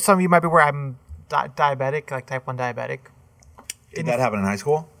of you might be aware I'm diabetic, like type 1 diabetic. Did that happen in high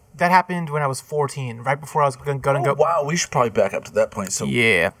school? That happened when I was 14, right before I was going to go. Wow, we should probably back up to that point. So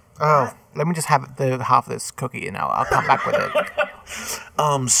yeah. Oh, let me just have the half of this cookie, and I'll come back with it.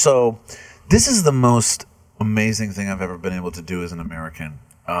 So this is the most amazing thing I've ever been able to do as an American.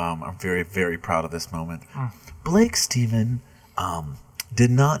 I'm very, very proud of this moment. Blake Steven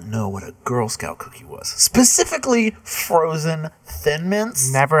did not know what a Girl Scout cookie was. Specifically, frozen Thin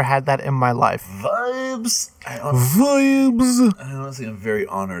Mints. Never had that in my life. Vibes. I honestly am very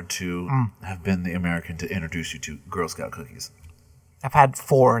honored to have been the American to introduce you to Girl Scout cookies. I've had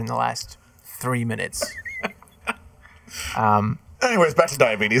 4 in the last 3 minutes. Anyways, back to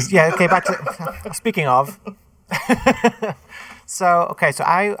diabetes. Yeah, okay, back to... Speaking of... So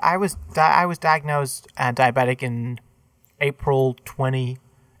I was diagnosed diabetic in April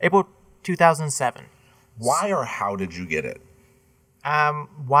 2007. Why or how did you get it?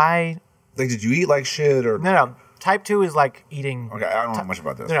 Why? Like, did you eat like shit or? No. Type 2 is like eating. Okay, I don't know much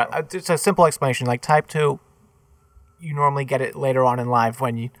about this. No, it's a simple explanation. Like type 2, you normally get it later on in life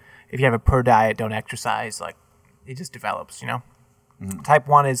if you have a poor diet, don't exercise, like it just develops, Mm-hmm. Type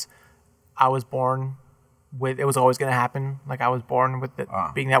 1 is, I was born with, it was always going to happen. Like I was born with it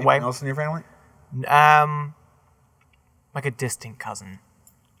being that way. Anyone else in your family? Like a distant cousin.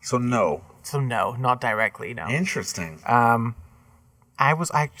 So no, not directly, no. Interesting. I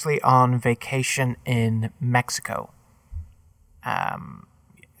was actually on vacation in Mexico.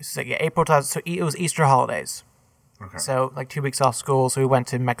 So April 2000, so it was Easter holidays. Okay. So like 2 weeks off school, so we went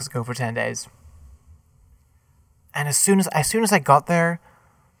to Mexico for 10 days. And as soon as I got there,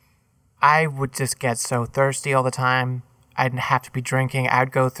 I would just get so thirsty all the time. I'd have to be drinking.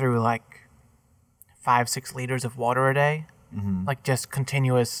 I'd go through like 5-6 liters of water a day. Mm-hmm. Like just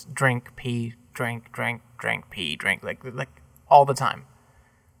continuous drink, pee, drink, pee, drink, like all the time.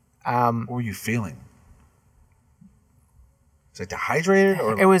 What were you feeling? Was it dehydrated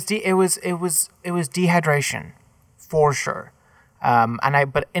or? It was dehydration, for sure,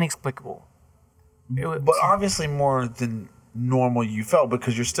 but inexplicable. But obviously more than normal you felt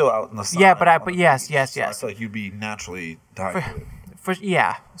because you're still out in the sun. Yeah, but yes. So I feel like you'd be naturally dehydrated.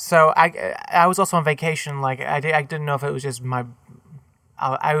 So I was also on vacation. Like I didn't know if it was just my.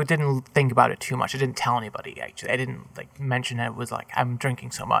 I didn't think about it too much. I didn't tell anybody, actually. I didn't mention it was like I'm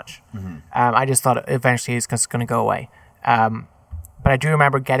drinking so much. Mm-hmm. I just thought eventually it's going to go away. But I do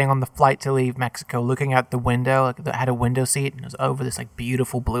remember getting on the flight to leave Mexico, looking out the window, like I had a window seat, and it was over this like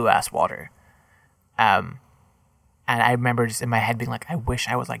beautiful blue ass water. And I remember just in my head being like, I wish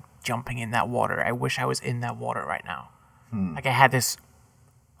I was like jumping in that water. I wish I was in that water right now. Like I had this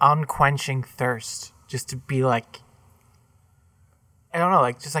unquenching thirst just to be like, I don't know,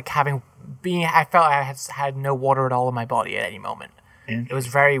 like just like I felt I had no water at all in my body at any moment. It was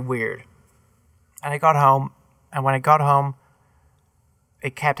very weird. And I got home, and when I got home,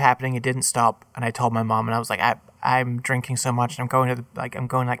 it kept happening. It didn't stop. And I told my mom, and I was like, I'm drinking so much, and I'm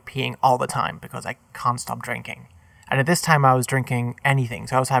going peeing all the time because I can't stop drinking. And at this time, I was drinking anything.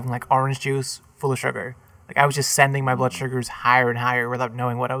 So I was having like orange juice full of sugar. Like I was just sending my blood sugars higher and higher without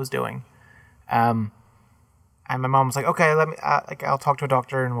knowing what I was doing. And my mom was like, "Okay, let me. I'll talk to a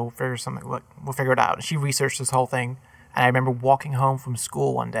doctor and we'll figure it out." And she researched this whole thing. And I remember walking home from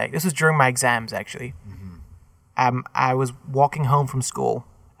school one day. This was during my exams, actually. I was walking home from school,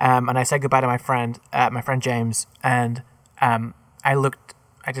 and I said goodbye to my friend James. And I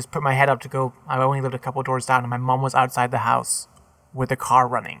just put my head up to go. I only lived a couple doors down, and my mom was outside the house with the car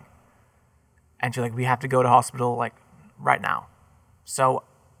running. And she's like, "We have to go to hospital like right now." So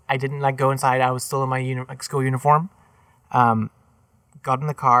I didn't like go inside. I was still in my school uniform. Got in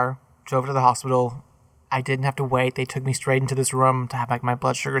the car, drove to the hospital. I didn't have to wait. They took me straight into this room to have like my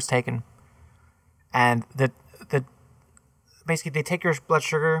blood sugars taken. And basically they take your blood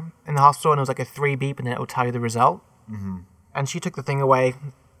sugar in the hospital, and it was like a 3 beep, and then it would tell you the result. And she took the thing away,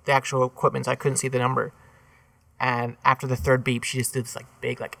 the actual equipment, so I couldn't see the number. And after the 3rd beep, she just did this like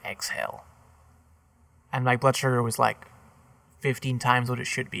big like exhale. And my blood sugar was like 15 times what it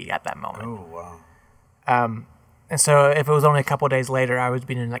should be at that moment. Oh, wow. And so if it was only a couple of days later, I would have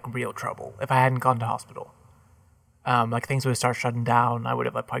been in like real trouble if I hadn't gone to hospital. Like things would start shutting down. I would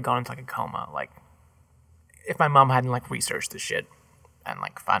have like, probably gone into like a coma. Like if my mom hadn't like researched this shit and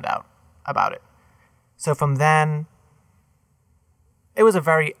like found out about it. So from then, it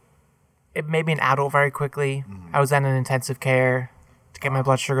made me an adult very quickly. I was then in intensive care to get my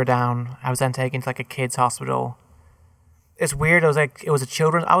blood sugar down. I was then taken to like a kid's hospital. It's weird. It was a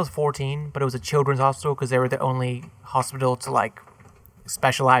children's. I was 14, but it was a children's hospital because they were the only hospital to like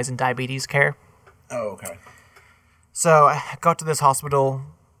specialize in diabetes care. Oh, okay. So I got to this hospital,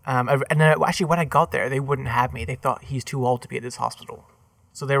 and then actually when I got there, they wouldn't have me. They thought he's too old to be at this hospital,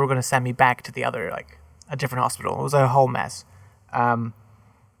 so they were going to send me back to a different hospital. It was a whole mess. And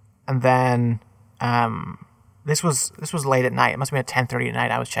then this was late at night. It must have been at 10:30 at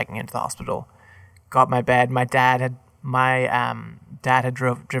night. I was checking into the hospital. Got my bed. My dad had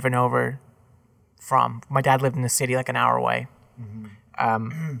driven over from. My dad lived in the city like an hour away.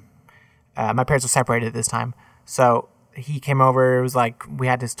 My parents were separated at this time, so he came over. It was like we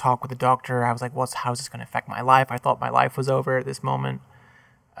had this talk with the doctor. I was like, "How's this going to affect my life?" I thought my life was over at this moment.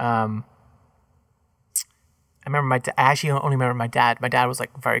 I remember I actually only remember my dad. My dad was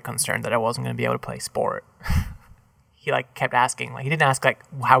like very concerned that I wasn't going to be able to play sport. He like kept asking, like he didn't ask like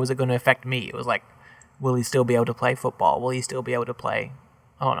how is it going to affect me. It was like, will he still be able to play football? Will he still be able to play?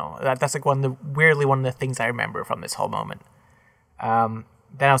 I don't know. That's like one of the things I remember from this whole moment. Then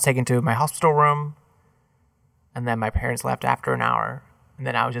I was taken to my hospital room, and then my parents left after an hour, and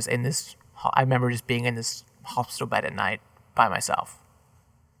then I was just in this. I remember just being in this hospital bed at night by myself.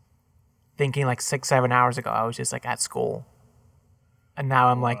 Thinking like 6-7 hours ago, I was just like at school, and now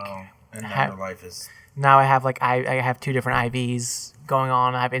I'm like, and now your life is. Now I have like I have 2 different IVs going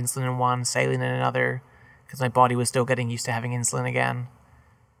on. I have insulin in one, saline in another, because my body was still getting used to having insulin again.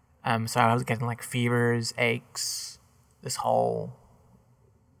 So I was getting like fevers, aches, this whole.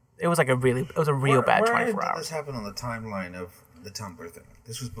 It was a real bad 24 hours. Where did this happen on the timeline of the Tumblr thing?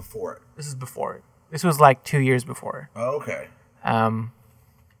 This was before it. This is before it. This was like 2 years before. Oh, okay.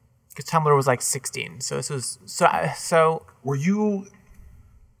 Because Tumblr was like 16, so this was so. Were you?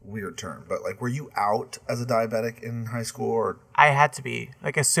 Weird term, but like, were you out as a diabetic in high school, or? I had to be.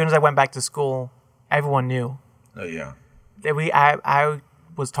 Like as soon as I went back to school, everyone knew. Oh yeah. I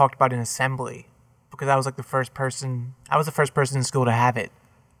was talked about in assembly because I was like the first person. I was the first person in school to have it.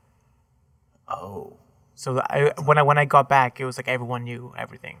 Oh. So when I got back, it was like everyone knew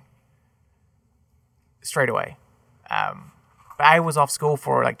everything. Straight away. But I was off school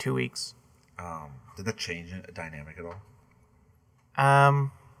for like 2 weeks. Did that change the dynamic at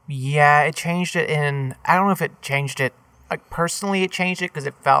all? Yeah, it changed it in. I don't know if it changed it. Like personally, it changed it because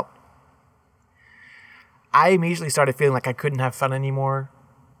it felt. I immediately started feeling like I couldn't have fun anymore.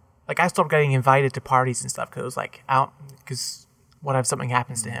 Like I stopped getting invited to parties and stuff because it was like out. Because what if something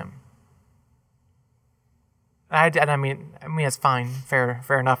happens to him? And I mean, it's fine, fair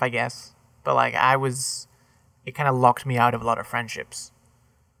enough, I guess. But like, I was it kind of locked me out of a lot of friendships.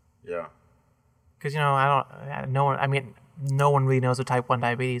 Yeah. Because, no one really knows what type 1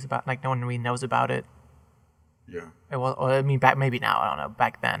 diabetes is about. Like, no one really knows about it. Yeah. Back maybe now, I don't know.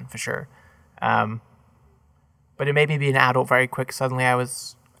 Back then, for sure. But it made me be an adult very quick. Suddenly I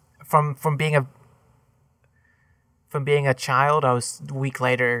was, from being a child, I was a week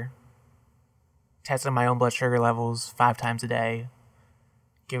later testing my own blood sugar levels 5 times a day,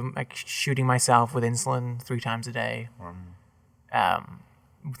 shooting myself with insulin 3 times a day,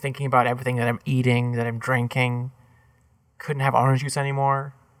 thinking about everything that I'm eating, that I'm drinking. Couldn't have orange juice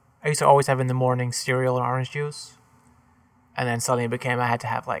anymore. I used to always have in the morning cereal and orange juice, and then suddenly it became I had to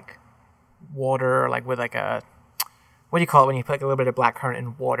have like water, like with like a, what do you call it when you put like a little bit of blackcurrant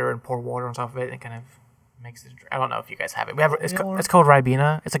in water and pour water on top of it and it kind of makes it. I don't know if you guys have it. It's called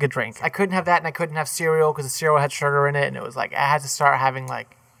Ribena. It's like a drink. I couldn't have that, and I couldn't have cereal because the cereal had sugar in it, and it was like I had to start having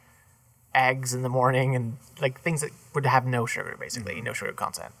like eggs in the morning and like things that would have no sugar, basically no sugar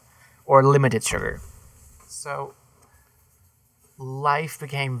content or limited sugar. So life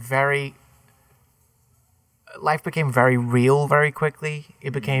became very real very quickly.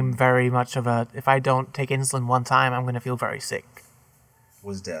 It became very much of a, if I don't take insulin one time, I'm going to feel very sick.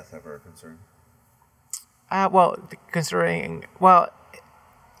 Was death ever a concern? I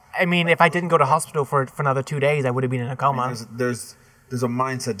mean, if I didn't go to hospital for another 2 days, I would have been in a coma. I mean, there's a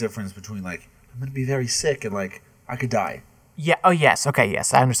mindset difference between like, I'm going to be very sick and like, I could die. Yeah. Oh, yes. Okay.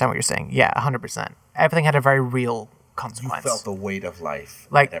 Yes. I understand what you're saying. Yeah. 100%. Everything had a very real consequence. You felt the weight of life.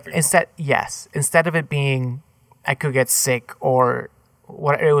 Like instead of it being, I could get sick or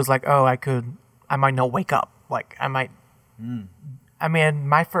what, it was like, oh, I might not wake up. Like I might, I mean,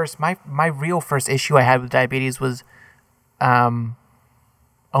 my real first issue I had with diabetes was, it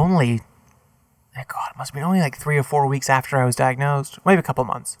must have been only like 3 or 4 weeks after I was diagnosed, maybe a couple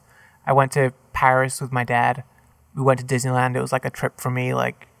months. I went to Paris with my dad. We went to Disneyland. It was like a trip for me.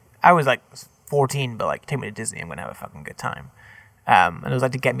 Like I was like 14, but like take me to Disney. I'm gonna have a fucking good time. And it was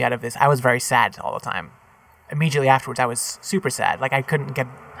like to get me out of this. I was very sad all the time. Immediately afterwards, I was super sad. Like I couldn't get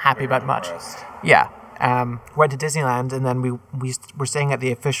happy about much. Yeah. Went to Disneyland, and then we were staying at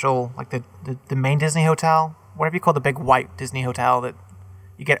the official, like the main Disney hotel, whatever you call the big white Disney hotel that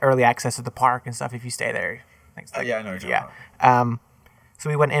you get early access to the park and stuff if you stay there. Yeah, I know what you're talking about. So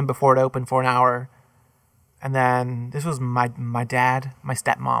we went in before it opened for an hour, and then this was my dad, my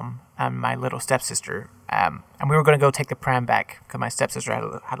stepmom, and my little stepsister, and we were going to go take the pram back because my stepsister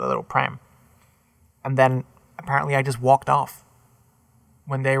had a little pram, and then apparently I just walked off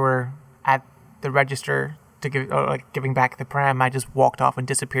when they were at the register to giving back the pram. I just walked off and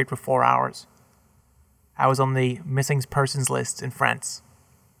disappeared for 4 hours. I was on the missing persons list in France.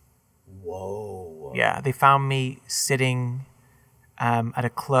 Whoa. Yeah, they found me sitting at a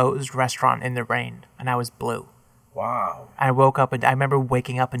closed restaurant in the rain, and I was blue. Wow. I woke up, and I remember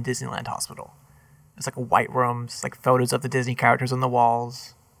waking up in Disneyland Hospital. It's like a white room, like photos of the Disney characters on the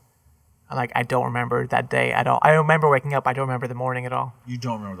walls. And like I don't remember that day at all. I remember waking up. I don't remember the morning at all. You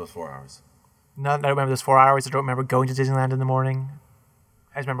don't remember those 4 hours? No, I don't remember those 4 hours. I don't remember going to Disneyland in the morning.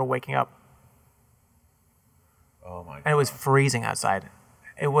 I just remember waking up. Oh my God. And it was freezing outside.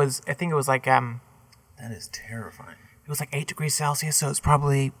 I think it was like that is terrifying. It was like 8 degrees Celsius, so it's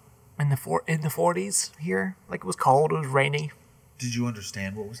probably in the 40s here. Like it was cold, it was rainy. Did you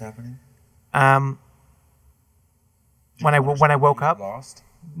understand what was happening? When I woke up, lost?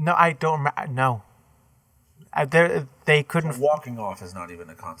 No, I don't remember. No, they couldn't. So walking off is not even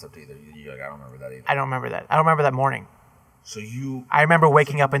a concept either. I don't remember that either. I don't remember that. I don't remember that morning. I remember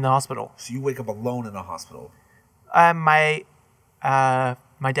waking up in the hospital. So you wake up alone in a hospital. My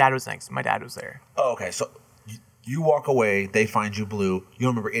dad was next. My dad was there. Oh, okay. So you walk away. They find you blue. You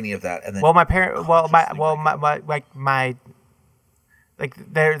don't remember any of that, and then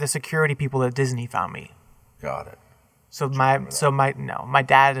the security people at Disney found me. Got it. So my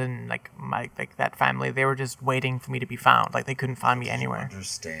dad and that family, they were just waiting for me to be found. Like they couldn't find me anywhere. You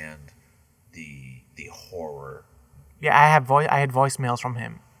understand the horror. Yeah, I had voicemails from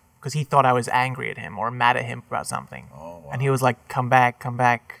him because he thought I was angry at him or mad at him about something. Oh, wow. And he was like, "Come back, come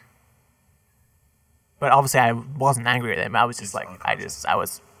back." But obviously, I wasn't angry at him. I was just like,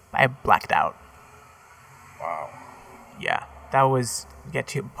 I blacked out. Wow. Yeah, that was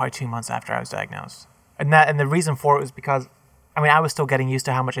probably 2 months after I was diagnosed. And the reason for it was because, I mean, I was still getting used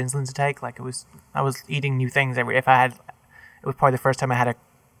to how much insulin to take. Like I was eating new things it was probably the first time I had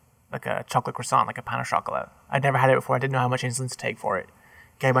a chocolate croissant, like a pain au chocolat. I'd never had it before. I didn't know how much insulin to take for it.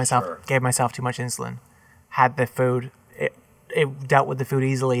 Gave myself too much insulin. Had the food. It dealt with the food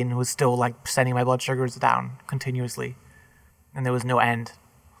easily and was still like sending my blood sugars down continuously, and there was no end.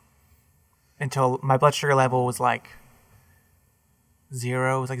 until my blood sugar level was like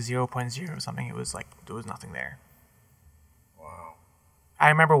 0. It was like 0.0 something. It was like there was nothing there. Wow. I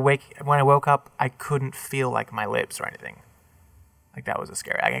remember when I woke up, I couldn't feel like my lips or anything. Like that was a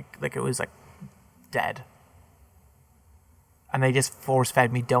scary. Like it was like dead. And they just force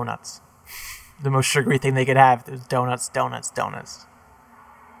fed me donuts. The most sugary thing they could have. There's donuts.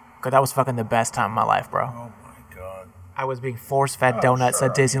 Cause that was fucking the best time of my life, bro. Oh my god. I was being force fed donuts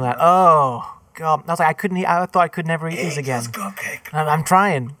at Disneyland. Oh god. I was like, I couldn't eat. I thought I could never eat these again. Cupcake. I'm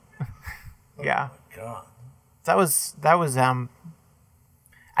trying. Yeah. Oh my god. That was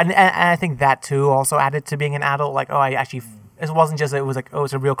and I think that too also added to being an adult. Like, I actually, it wasn't just that it was like,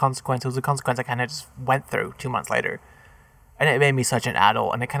 it's a real consequence. It was a consequence I kind of just went through 2 months later, and it made me such an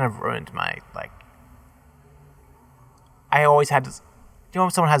adult, and it kind of ruined my like. I always had this,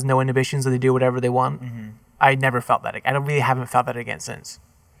 when someone has no inhibitions and they do whatever they want. Mm-hmm. I never felt that. I haven't felt that again since.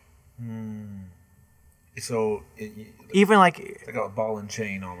 So Even like it's like a ball and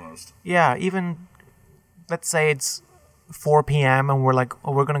chain almost. Yeah, even let's say it's 4 p.m. and we're like,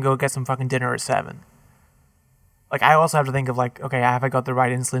 we're gonna go get some fucking dinner at 7. Like, I also have to think of like, okay, have I got the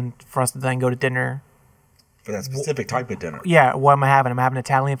right insulin for us to then go to dinner? For that specific type of dinner. Yeah, what am I having? Am I having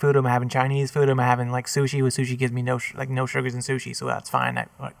Italian food? Am I having Chinese food? Am I having like sushi? With sushi gives me no sugars in sushi, so that's fine.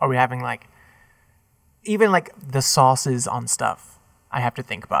 Are we having like even like the sauces on stuff? I have to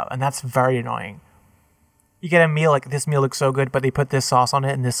think about, and that's very annoying. You get a meal like this meal looks so good, but they put this sauce on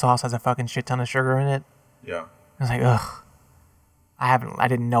it, and this sauce has a fucking shit ton of sugar in it. Yeah. I was like, ugh. I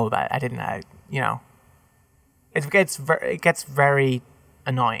didn't know that. It gets very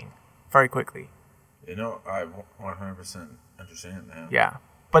annoying very quickly. I 100% understand that. Yeah.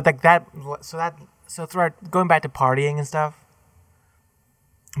 But like that, so throughout going back to partying and stuff,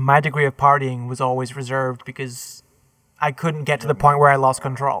 my degree of partying was always reserved because I couldn't get to the point where I lost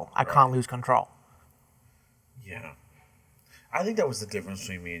control. I can't lose control. Yeah. I think that was the difference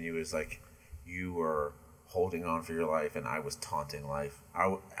between me and you is like you were holding on for your life and I was taunting life.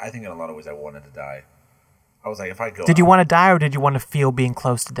 I think in a lot of ways I wanted to die. I was like, if I go Did you want to die or did you want to feel being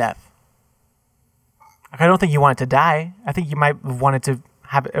close to death? I don't think you wanted to die. I think you might have wanted to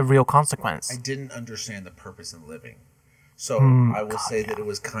have a real consequence. I didn't understand the purpose in living. So I will say that it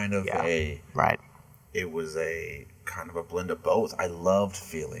was kind of Right. It was a kind of a blend of both. I loved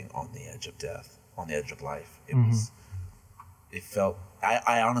feeling on the edge of death, on the edge of life.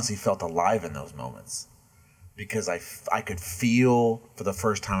 I honestly felt alive in those moments because I could feel for the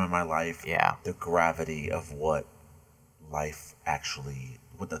first time in my life the gravity of what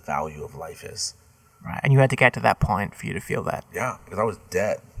the value of life is. Right, and you had to get to that point for you to feel that. Yeah, because I was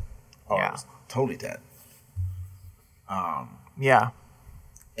dead. I was totally dead. Yeah.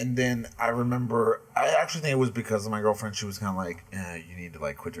 And then I remember, I actually think it was because of my girlfriend. She was kind of like, you need to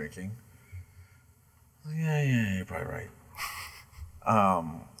like quit drinking. Yeah, you're probably right.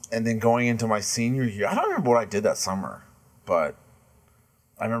 And then going into my senior year, I don't remember what I did that summer, but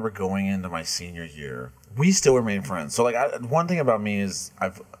I remember going into my senior year. We still remain friends. So like, one thing about me is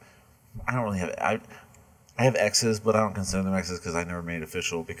I have exes, but I don't consider them exes because I never made it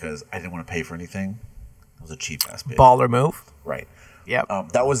official because I didn't want to pay for anything. I was a cheap ass bitch. Baller move. Right. Yep.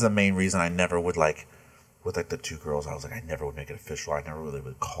 That was the main reason I never would like with like the two girls. I was like, I never would make it official. I never really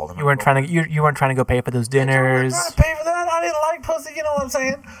would call them. You weren't trying to go pay for those dinners. I was trying to pay for that. I didn't like pussy. You know what I'm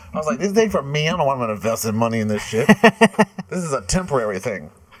saying? I was like, this thing for me. I don't want to invest in money in this shit. This is a temporary thing.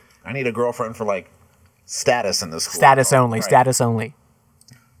 I need a girlfriend for like status in this school. Status only. Right. Status only.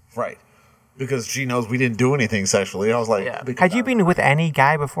 Right. Because she knows we didn't do anything sexually. I was like, Had you been with any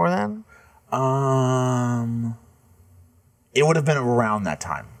guy before then? It would have been around that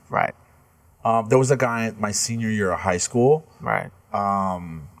time. Right. There was a guy my senior year of high school. Right.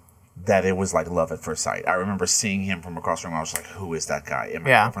 That it was like love at first sight. I remember seeing him from across the room. I was like, who is that guy? And my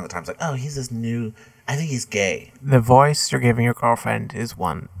girlfriend at the time was like, oh, he's this new, I think he's gay. The voice you're giving your girlfriend is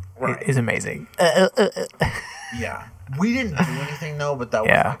amazing. Yeah. We didn't do anything though, but that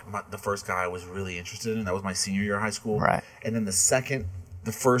was like the first guy I was really interested in. That was my senior year of high school. Right. And then the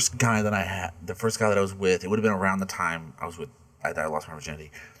first guy that I was with, it would have been around the time I lost my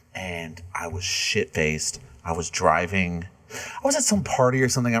virginity. And I was shit-faced. I was driving. I was at some party or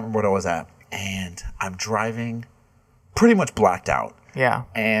something. I don't remember what I was at. And I'm driving pretty much blacked out. Yeah.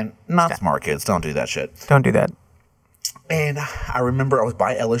 And not smart kids. Don't do that shit. Don't do that. And I remember I was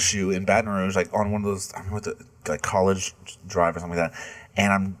by LSU in Baton Rouge, like on one of those, I remember like college drive or something like that.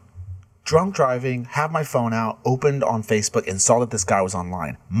 And I'm drunk driving, have my phone out, opened on Facebook, and saw that this guy was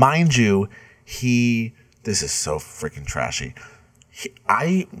online. Mind you, this is so freaking trashy.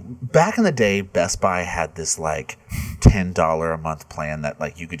 I back in the day, Best Buy had this like $10 a month plan that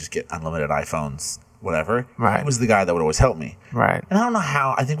like you could just get unlimited iPhones, whatever. Right. He was the guy that would always help me. Right. And I don't know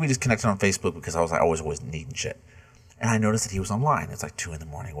how. I think we just connected on Facebook because I was like always needing shit. And I noticed that he was online. It's like 2 a.m,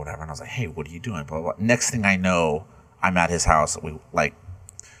 whatever. And I was like, hey, what are you doing? Blah, blah, blah. Next thing I know, I'm at his house. We like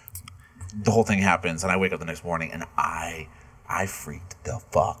the whole thing happens, and I wake up the next morning, and I freaked the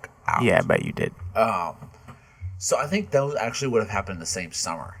fuck out. Yeah, I bet you did. So I think those actually would have happened the same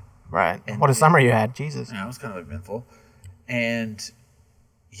summer. Right. What a summer you had. Jesus. Yeah, it was kind of eventful. And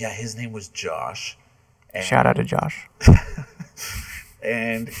yeah, his name was Josh. And, Shout out to Josh.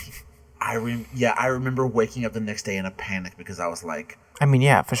 And I remember waking up the next day in a panic because I was like, I mean,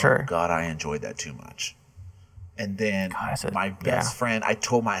 yeah, for sure. God, I enjoyed that too much. And then God, my best friend, I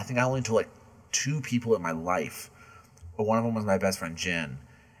think I only told like 2 people in my life. But one of them was my best friend, Jen.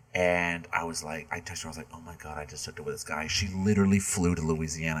 And I was like, I texted her, I was like, oh my God, I just hooked up with this guy. She literally flew to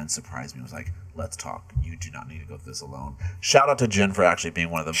Louisiana and surprised me. I was like, let's talk. You do not need to go through this alone. Shout out to Jen for actually being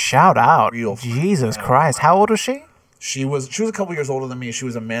one of them. Shout out. Real Jesus Christ. How old was she? She was a couple years older than me. She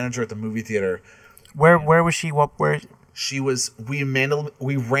was a manager at the movie theater. Where was she? Where? She was. We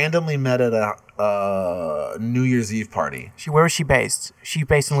randomly met at a New Year's Eve party. Where was she based? She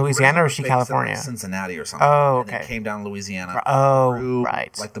based in Louisiana or is she Based in, like, California? Cincinnati or something. Oh, And then okay. came down to Louisiana. Oh, through,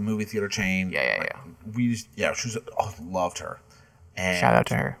 right. Like the movie theater chain. Yeah. She was. Oh, loved her. And Shout out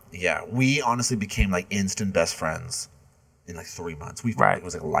to her. Yeah, we honestly became like instant best friends in like 3 months. We Right. It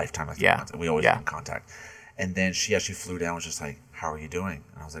was like a lifetime, like 3 Yeah. months, and we always Yeah. been in contact. And then she actually flew down, was just like, "How are you doing?"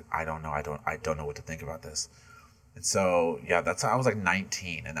 And I was like, "I don't know. I don't know what to think about this." And so yeah, I was like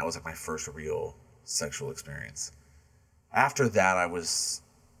 19, and that was like my first real sexual experience. After that, I was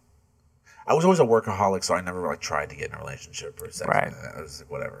always a workaholic, so I never like tried to get in a relationship or sex. Right. I was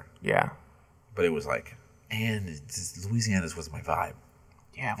like, whatever. Yeah. But it was like, and Louisiana was my vibe.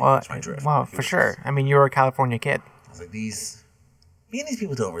 Yeah. Well, That's my drift. well, It for was sure. I mean, you were a California kid. I was like, me and these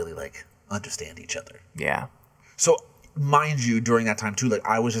people don't really like understand each other. Yeah. So mind you, during that time too, like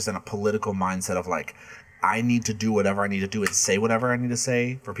I was just in a political mindset of like, I need to do whatever I need to do and say whatever I need to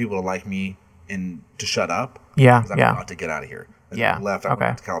say for people to like me and to shut up. Yeah, Because I'm yeah. about to get out of here. And Yeah, I left. I okay.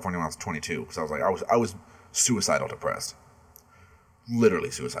 went to California when I was 22 because I was like, I was suicidal depressed.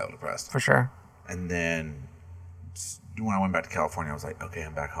 Literally suicidal depressed. For sure. And then when I went back to California, I was like, okay,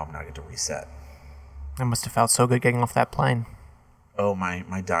 I'm back home now. I get to reset. It must have felt so good getting off that plane. Oh, my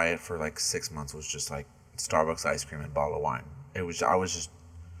diet for like 6 months was just like Starbucks ice cream and a bottle of wine. I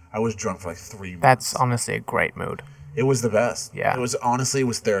was drunk for like 3 months. That's honestly a great mood. It was the best. Yeah. It was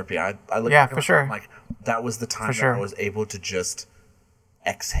therapy. I look Yeah, back for on it, sure. I'm like, that was the time For that sure. I was able to just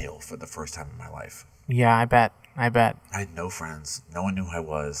exhale for the first time in my life. Yeah, I bet. I had no friends. No one knew who I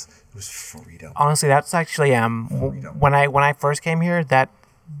was. It was freedom. Honestly, that's actually when I first came here, that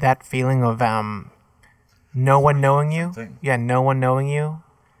feeling of no one knowing you. thing. Yeah, no one knowing you,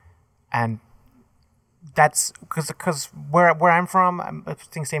 and that's because where I'm from, I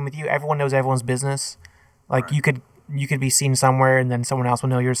think same with you. Everyone knows everyone's business. Like Right. you could be seen somewhere, and then someone else will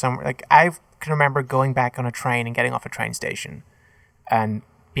know you're somewhere. Like I can remember going back on a train and getting off a train station, and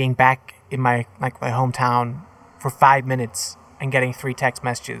being back in my hometown for 5 minutes and getting 3 text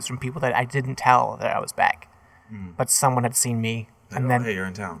messages from people that I didn't tell that I was back, but someone had seen me, and then hey, you're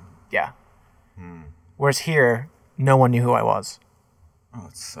in town. yeah. Whereas here, no one knew who I was, Oh,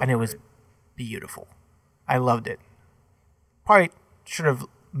 it's so and it was great. beautiful. I loved it. Probably should have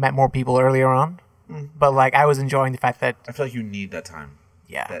met more people earlier on, but like I was enjoying the fact that I feel like you need that time.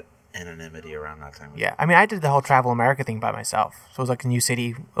 yeah, That anonymity around that time. yeah. I mean, I did the whole Travel America thing by myself, so it was like a new city.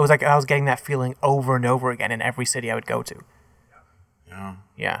 It was like I was getting that feeling over and over again in every city I would go to. Yeah.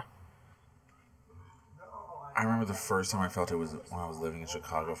 Yeah, I remember the first time I felt it was when I was living in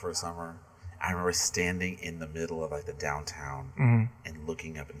Chicago for a summer. I remember standing in the middle of like the downtown and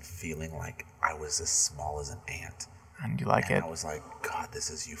looking up and feeling like I was as small as an ant. and you like And it? I was like, God, this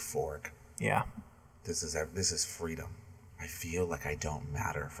is euphoric. Yeah. This is freedom. I feel like I don't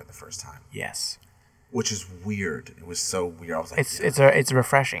matter for the first time, Yes. which is weird. It was so weird. I was like, It's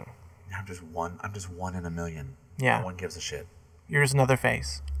refreshing. I'm just one in a million. Yeah. No one gives a shit. You're just another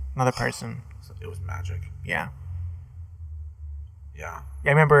face, another person. So it was magic. Yeah. Yeah. I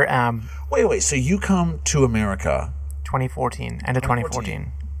remember Wait. So you come to America 2014, end of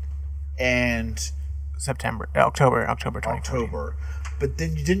 2014, and October 2014. October, but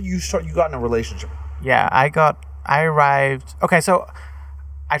then you got in a relationship. Yeah, I arrived. Okay, so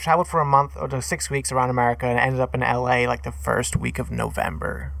I traveled for a month or 6 weeks around America and ended up in LA like the first week of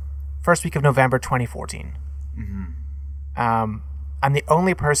November 2014. And the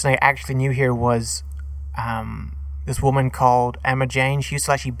only person I actually knew here was this woman called Emma Jane. She used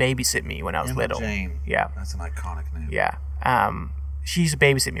to actually babysit me when I was little. Jane. Yeah. That's an iconic name. Yeah. She used to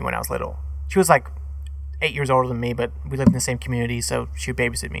babysit me when I was little. She was like 8 years older than me, but we lived in the same community, so she would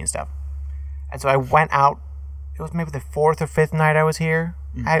babysit me and stuff. And so I went out. It was maybe the 4th or 5th night I was here.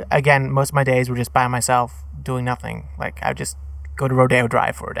 Again, most of my days were just by myself, doing nothing. Like, I would just go to Rodeo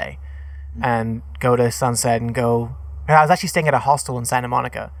Drive for a day and go to Sunset and go... I was actually staying at a hostel in Santa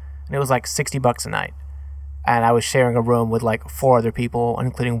Monica, and it was like $60 a night. And I was sharing a room with like 4 other people,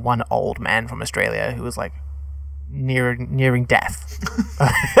 including one old man from Australia who was like nearing death.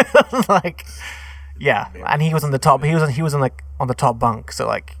 Like, yeah, and he was on the top. He was on the top bunk. So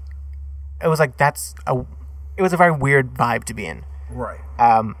like, it was like it was a very weird vibe to be in. Right.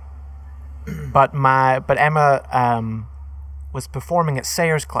 But Emma was performing at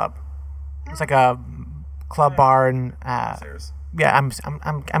Sayers Club. It's like a club bar in Sayers. Yeah,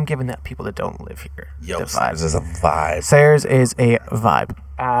 I'm giving that people that don't live here. Yo, Sayers is a vibe. Sayers is a vibe.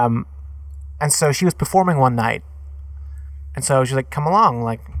 And so she was performing one night, and so she's like, "Come along."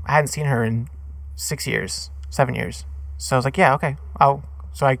 Like, I hadn't seen her in 7 years. So I was like, "Yeah, okay."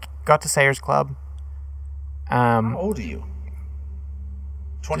 So I got to Sayers Club. How old are you?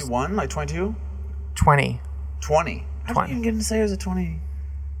 21? Like 22? 20. 20. How did you even get into Sayers at 20?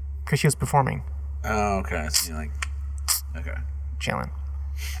 Because she was performing. Oh, okay. So you're like, okay. Chilling.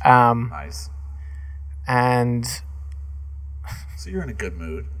 Nice. And so you're in a good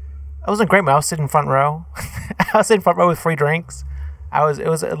mood. I was in a great mood. I was sitting front row. I was sitting front row with free drinks. It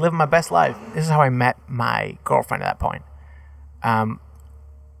was living my best life. This is how I met my girlfriend at that point.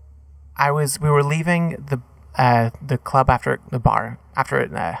 We were leaving the club after the bar after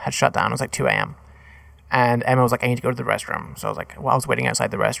it had shut down. It was like 2 a.m. And Emma was like, "I need to go to the restroom." So I was like, "Well," I was waiting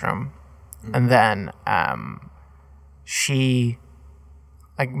outside the restroom, and then she,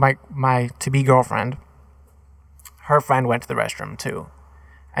 like my to-be girlfriend, her friend went to the restroom too,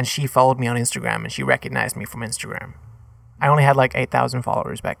 and she followed me on Instagram, and she recognized me from Instagram. I only had like 8,000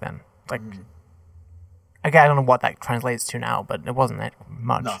 followers back then. Like, again, I don't know what that translates to now, but it wasn't that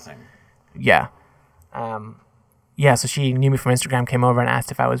much. Nothing. Yeah. Yeah, so she knew me from Instagram, came over and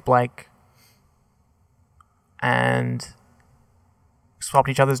asked if I was Blake. And swapped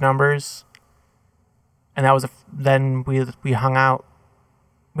each other's numbers. And that was then we hung out.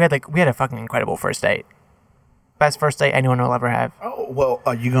 We had a fucking incredible first date. Best first date anyone will ever have. Oh, well,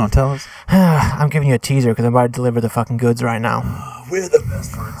 are you going to tell us? I'm giving you a teaser because I'm about to deliver the fucking goods right now. We're the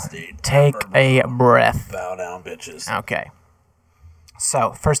best first date. Take a breath. Bow down, bitches. Okay.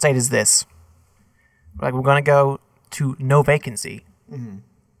 So, first date is this. Like, we're going to go to No Vacancy.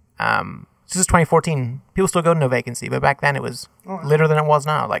 This is 2014. People still go to No Vacancy, but back then it was litter than it was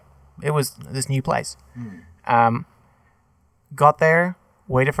now. Like, it was this new place. Got there,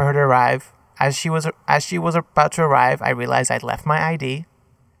 waited for her to arrive. As she was about to arrive, I realized I'd left my ID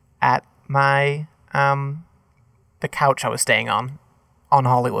at my the couch I was staying on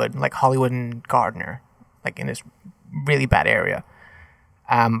Hollywood, like Hollywood and Gardner, like in this really bad area.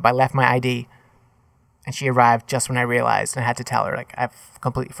 But I left my ID, and she arrived just when I realized, and I had to tell her, like, I've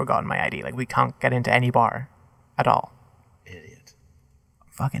completely forgotten my ID. Like, we can't get into any bar at all. Idiot.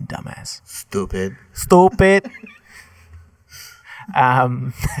 Fucking dumbass. Stupid.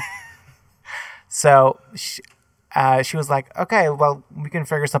 So she was like, "Okay, well, we can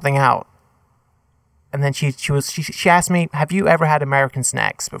figure something out." And then she asked me, "Have you ever had American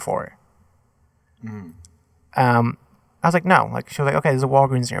snacks before?" I was like, "No." Like, she was like, "Okay, there's a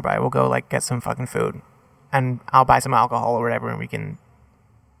Walgreens nearby. We'll go like get some fucking food, and I'll buy some alcohol or whatever, and we can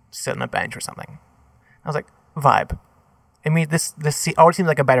sit on a bench or something." I was like, "Vibe." I mean, this already seems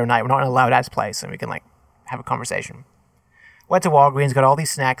like a better night. We're not in a loud ass place, and we can like have a conversation. Went to Walgreens, got all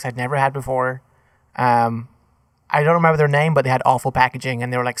these snacks I'd never had before. I don't remember their name, but they had awful packaging,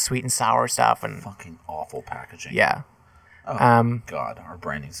 and they were like sweet and sour stuff, and Fucking awful packaging. yeah. Oh, God, our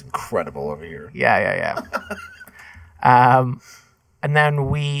branding's incredible over here. Yeah. And then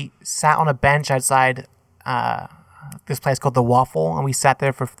we sat on a bench outside this place called The Waffle, and we sat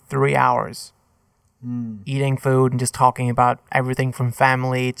there for 3 hours eating food and just talking about everything from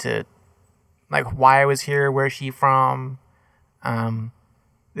family to like why I was here, where's she from.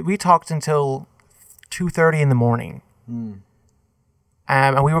 We talked until 2:30 in the morning.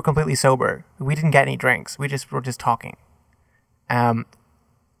 And we were completely sober. We didn't get any drinks. We were just talking. And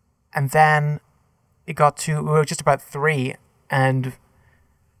then we were just about 3, and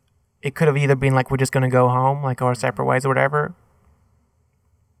it could have either been like, we're just going to go home, like our separate ways or whatever.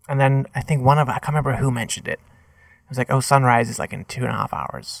 And then I think I can't remember who mentioned it. It was like, "Oh, sunrise is like in 2.5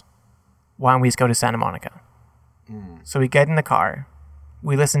 hours. Why don't we just go to Santa Monica?" So we get in the car,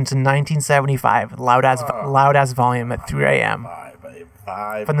 We listened to 1975, loud as volume at 3 a.m.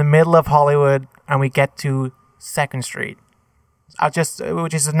 Vibe. from the middle of Hollywood, and we get to 2nd Street,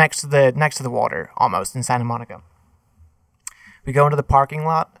 which is next to the water, almost in Santa Monica. We go into the parking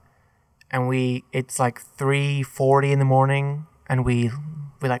lot, and it's like 3:40 in the morning, and we're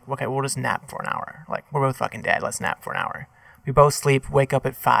like, okay, we'll just nap for an hour. Like, we're both fucking dead. Let's nap for an hour. We both sleep, wake up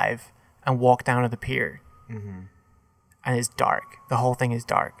at 5, and walk down to the pier. Mm-hmm. And it's dark. The whole thing is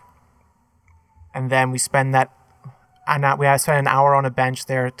dark. And then we spend an hour on a bench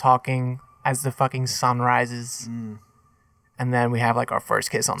there talking as the fucking sun rises. Mm. And then we have like our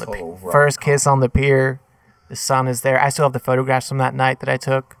first kiss on the kiss on the pier. The sun is there. I still have the photographs from that night that I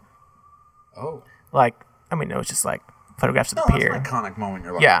took. Oh. Like, I mean, it was just like photographs of the pier. That's an iconic moment in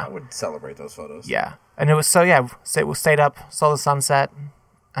your life. Yeah. I would celebrate those photos. Yeah. And it was we stayed up, saw the sunset.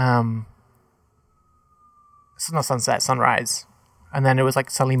 It's not sunset, sunrise. And then it was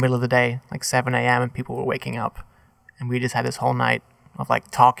like suddenly middle of the day, like 7 a.m. and people were waking up. And we just had this whole night of like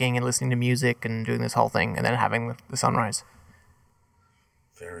talking and listening to music and doing this whole thing and then having the sunrise.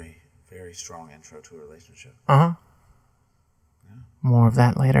 Very, very strong intro to a relationship. Uh-huh. Yeah. More of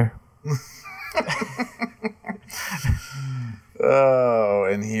that later. Oh,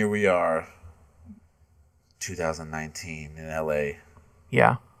 and here we are. 2019 in LA.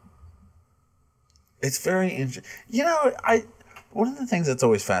 Yeah. It's very interesting. One of the things that's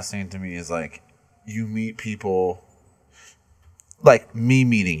always fascinating to me is like you meet people, like me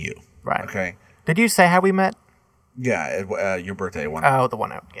meeting you. Right. Okay. Did you say how we met? Yeah, your birthday one. Oh, the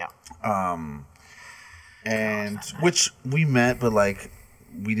one out. Yeah. And which we met, but like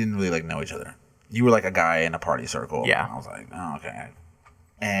we didn't really like know each other. You were like a guy in a party circle. Yeah. And I was like, oh, okay.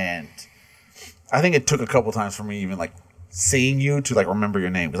 And I think it took a couple times for me even like seeing you to like remember your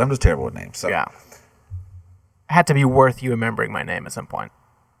name because I'm just terrible with names. So yeah. It had to be worth you remembering my name at some point.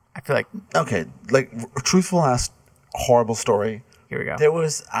 I feel like. Okay, like truthful ass horrible story. Here we go.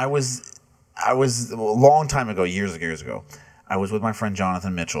 I was a long time ago, years ago. I was with my friend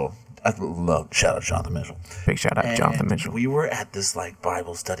Jonathan Mitchell. Shout out Jonathan Mitchell. Big shout out Jonathan Mitchell. We were at this like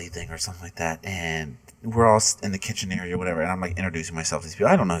Bible study thing or something like that, and we're all in the kitchen area or whatever, and I'm like introducing myself to these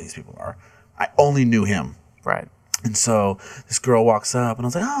people. I don't know who these people are. I only knew him. Right. And so this girl walks up, and I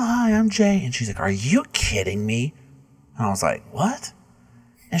was like, oh, hi, I'm Jay. And she's like, are you kidding me? And I was like, what?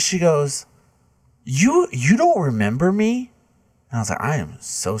 And she goes, you don't remember me? And I was like, I am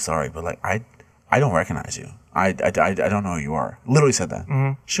so sorry, but like, I don't recognize you. I don't know who you are. Literally said that.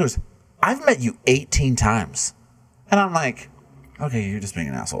 Mm-hmm. She goes, I've met you 18 times. And I'm like, okay, you're just being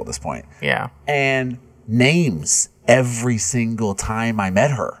an asshole at this point. Yeah. And names every single time I met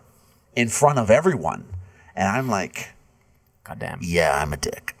her in front of everyone. And I'm like, goddamn. Yeah, I'm a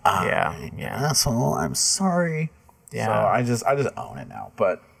dick. Yeah. Asshole. I'm sorry. Yeah. So I just own it now.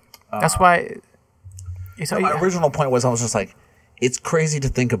 But that's why. My original point was I was just like, it's crazy to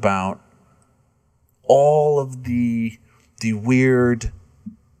think about all of the weird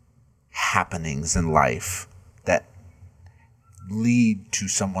happenings in life that lead to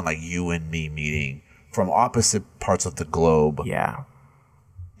someone like you and me meeting from opposite parts of the globe. Yeah.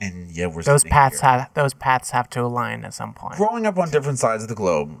 And yeah, those paths have to align at some point. Growing up on different sides of the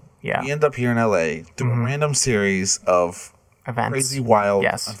globe, yeah, we end up here in LA through a random series of events, crazy, wild,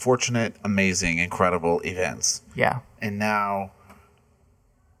 unfortunate, amazing, incredible events. Yeah, and now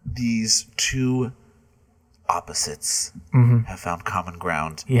these two opposites have found common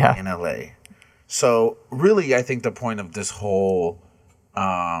ground in LA. So really, I think the point of this whole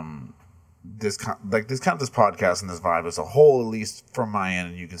this podcast and this vibe as a whole, at least from my end,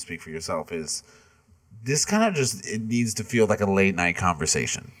 and you can speak for yourself, is this kind of just, it needs to feel like a late night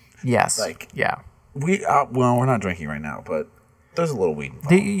conversation. Yes. Like, yeah. We're not drinking right now, but there's a little weed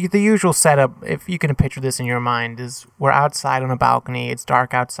involved. The usual setup, if you can picture this in your mind, is we're outside on a balcony. It's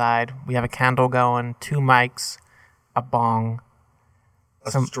dark outside. We have a candle going, 2 mics, a bong,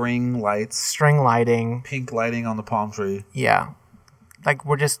 some string lighting, pink lighting on the palm tree. Yeah. Like,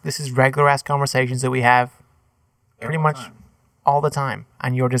 this is regular ass conversations that we have pretty much all the time.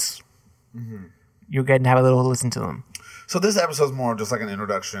 And you're just, you're getting to have a little listen to them. So this episode's more just like an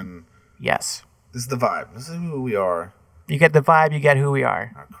introduction. Yes. This is the vibe. This is who we are. You get the vibe, you get who we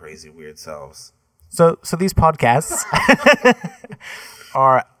are. Our crazy, weird selves. So these podcasts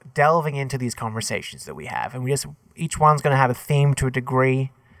are delving into these conversations that we have. And each one's going to have a theme to a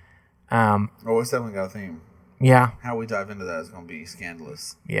degree. It's definitely got a theme. Yeah. How we dive into that is going to be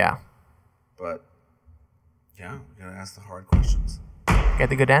scandalous. Yeah. But, yeah, we got to ask the hard questions. Get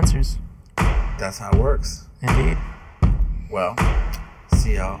the good answers. That's how it works. Indeed. Well,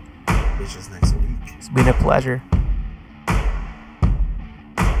 see y'all bitches next week. It's been a pleasure.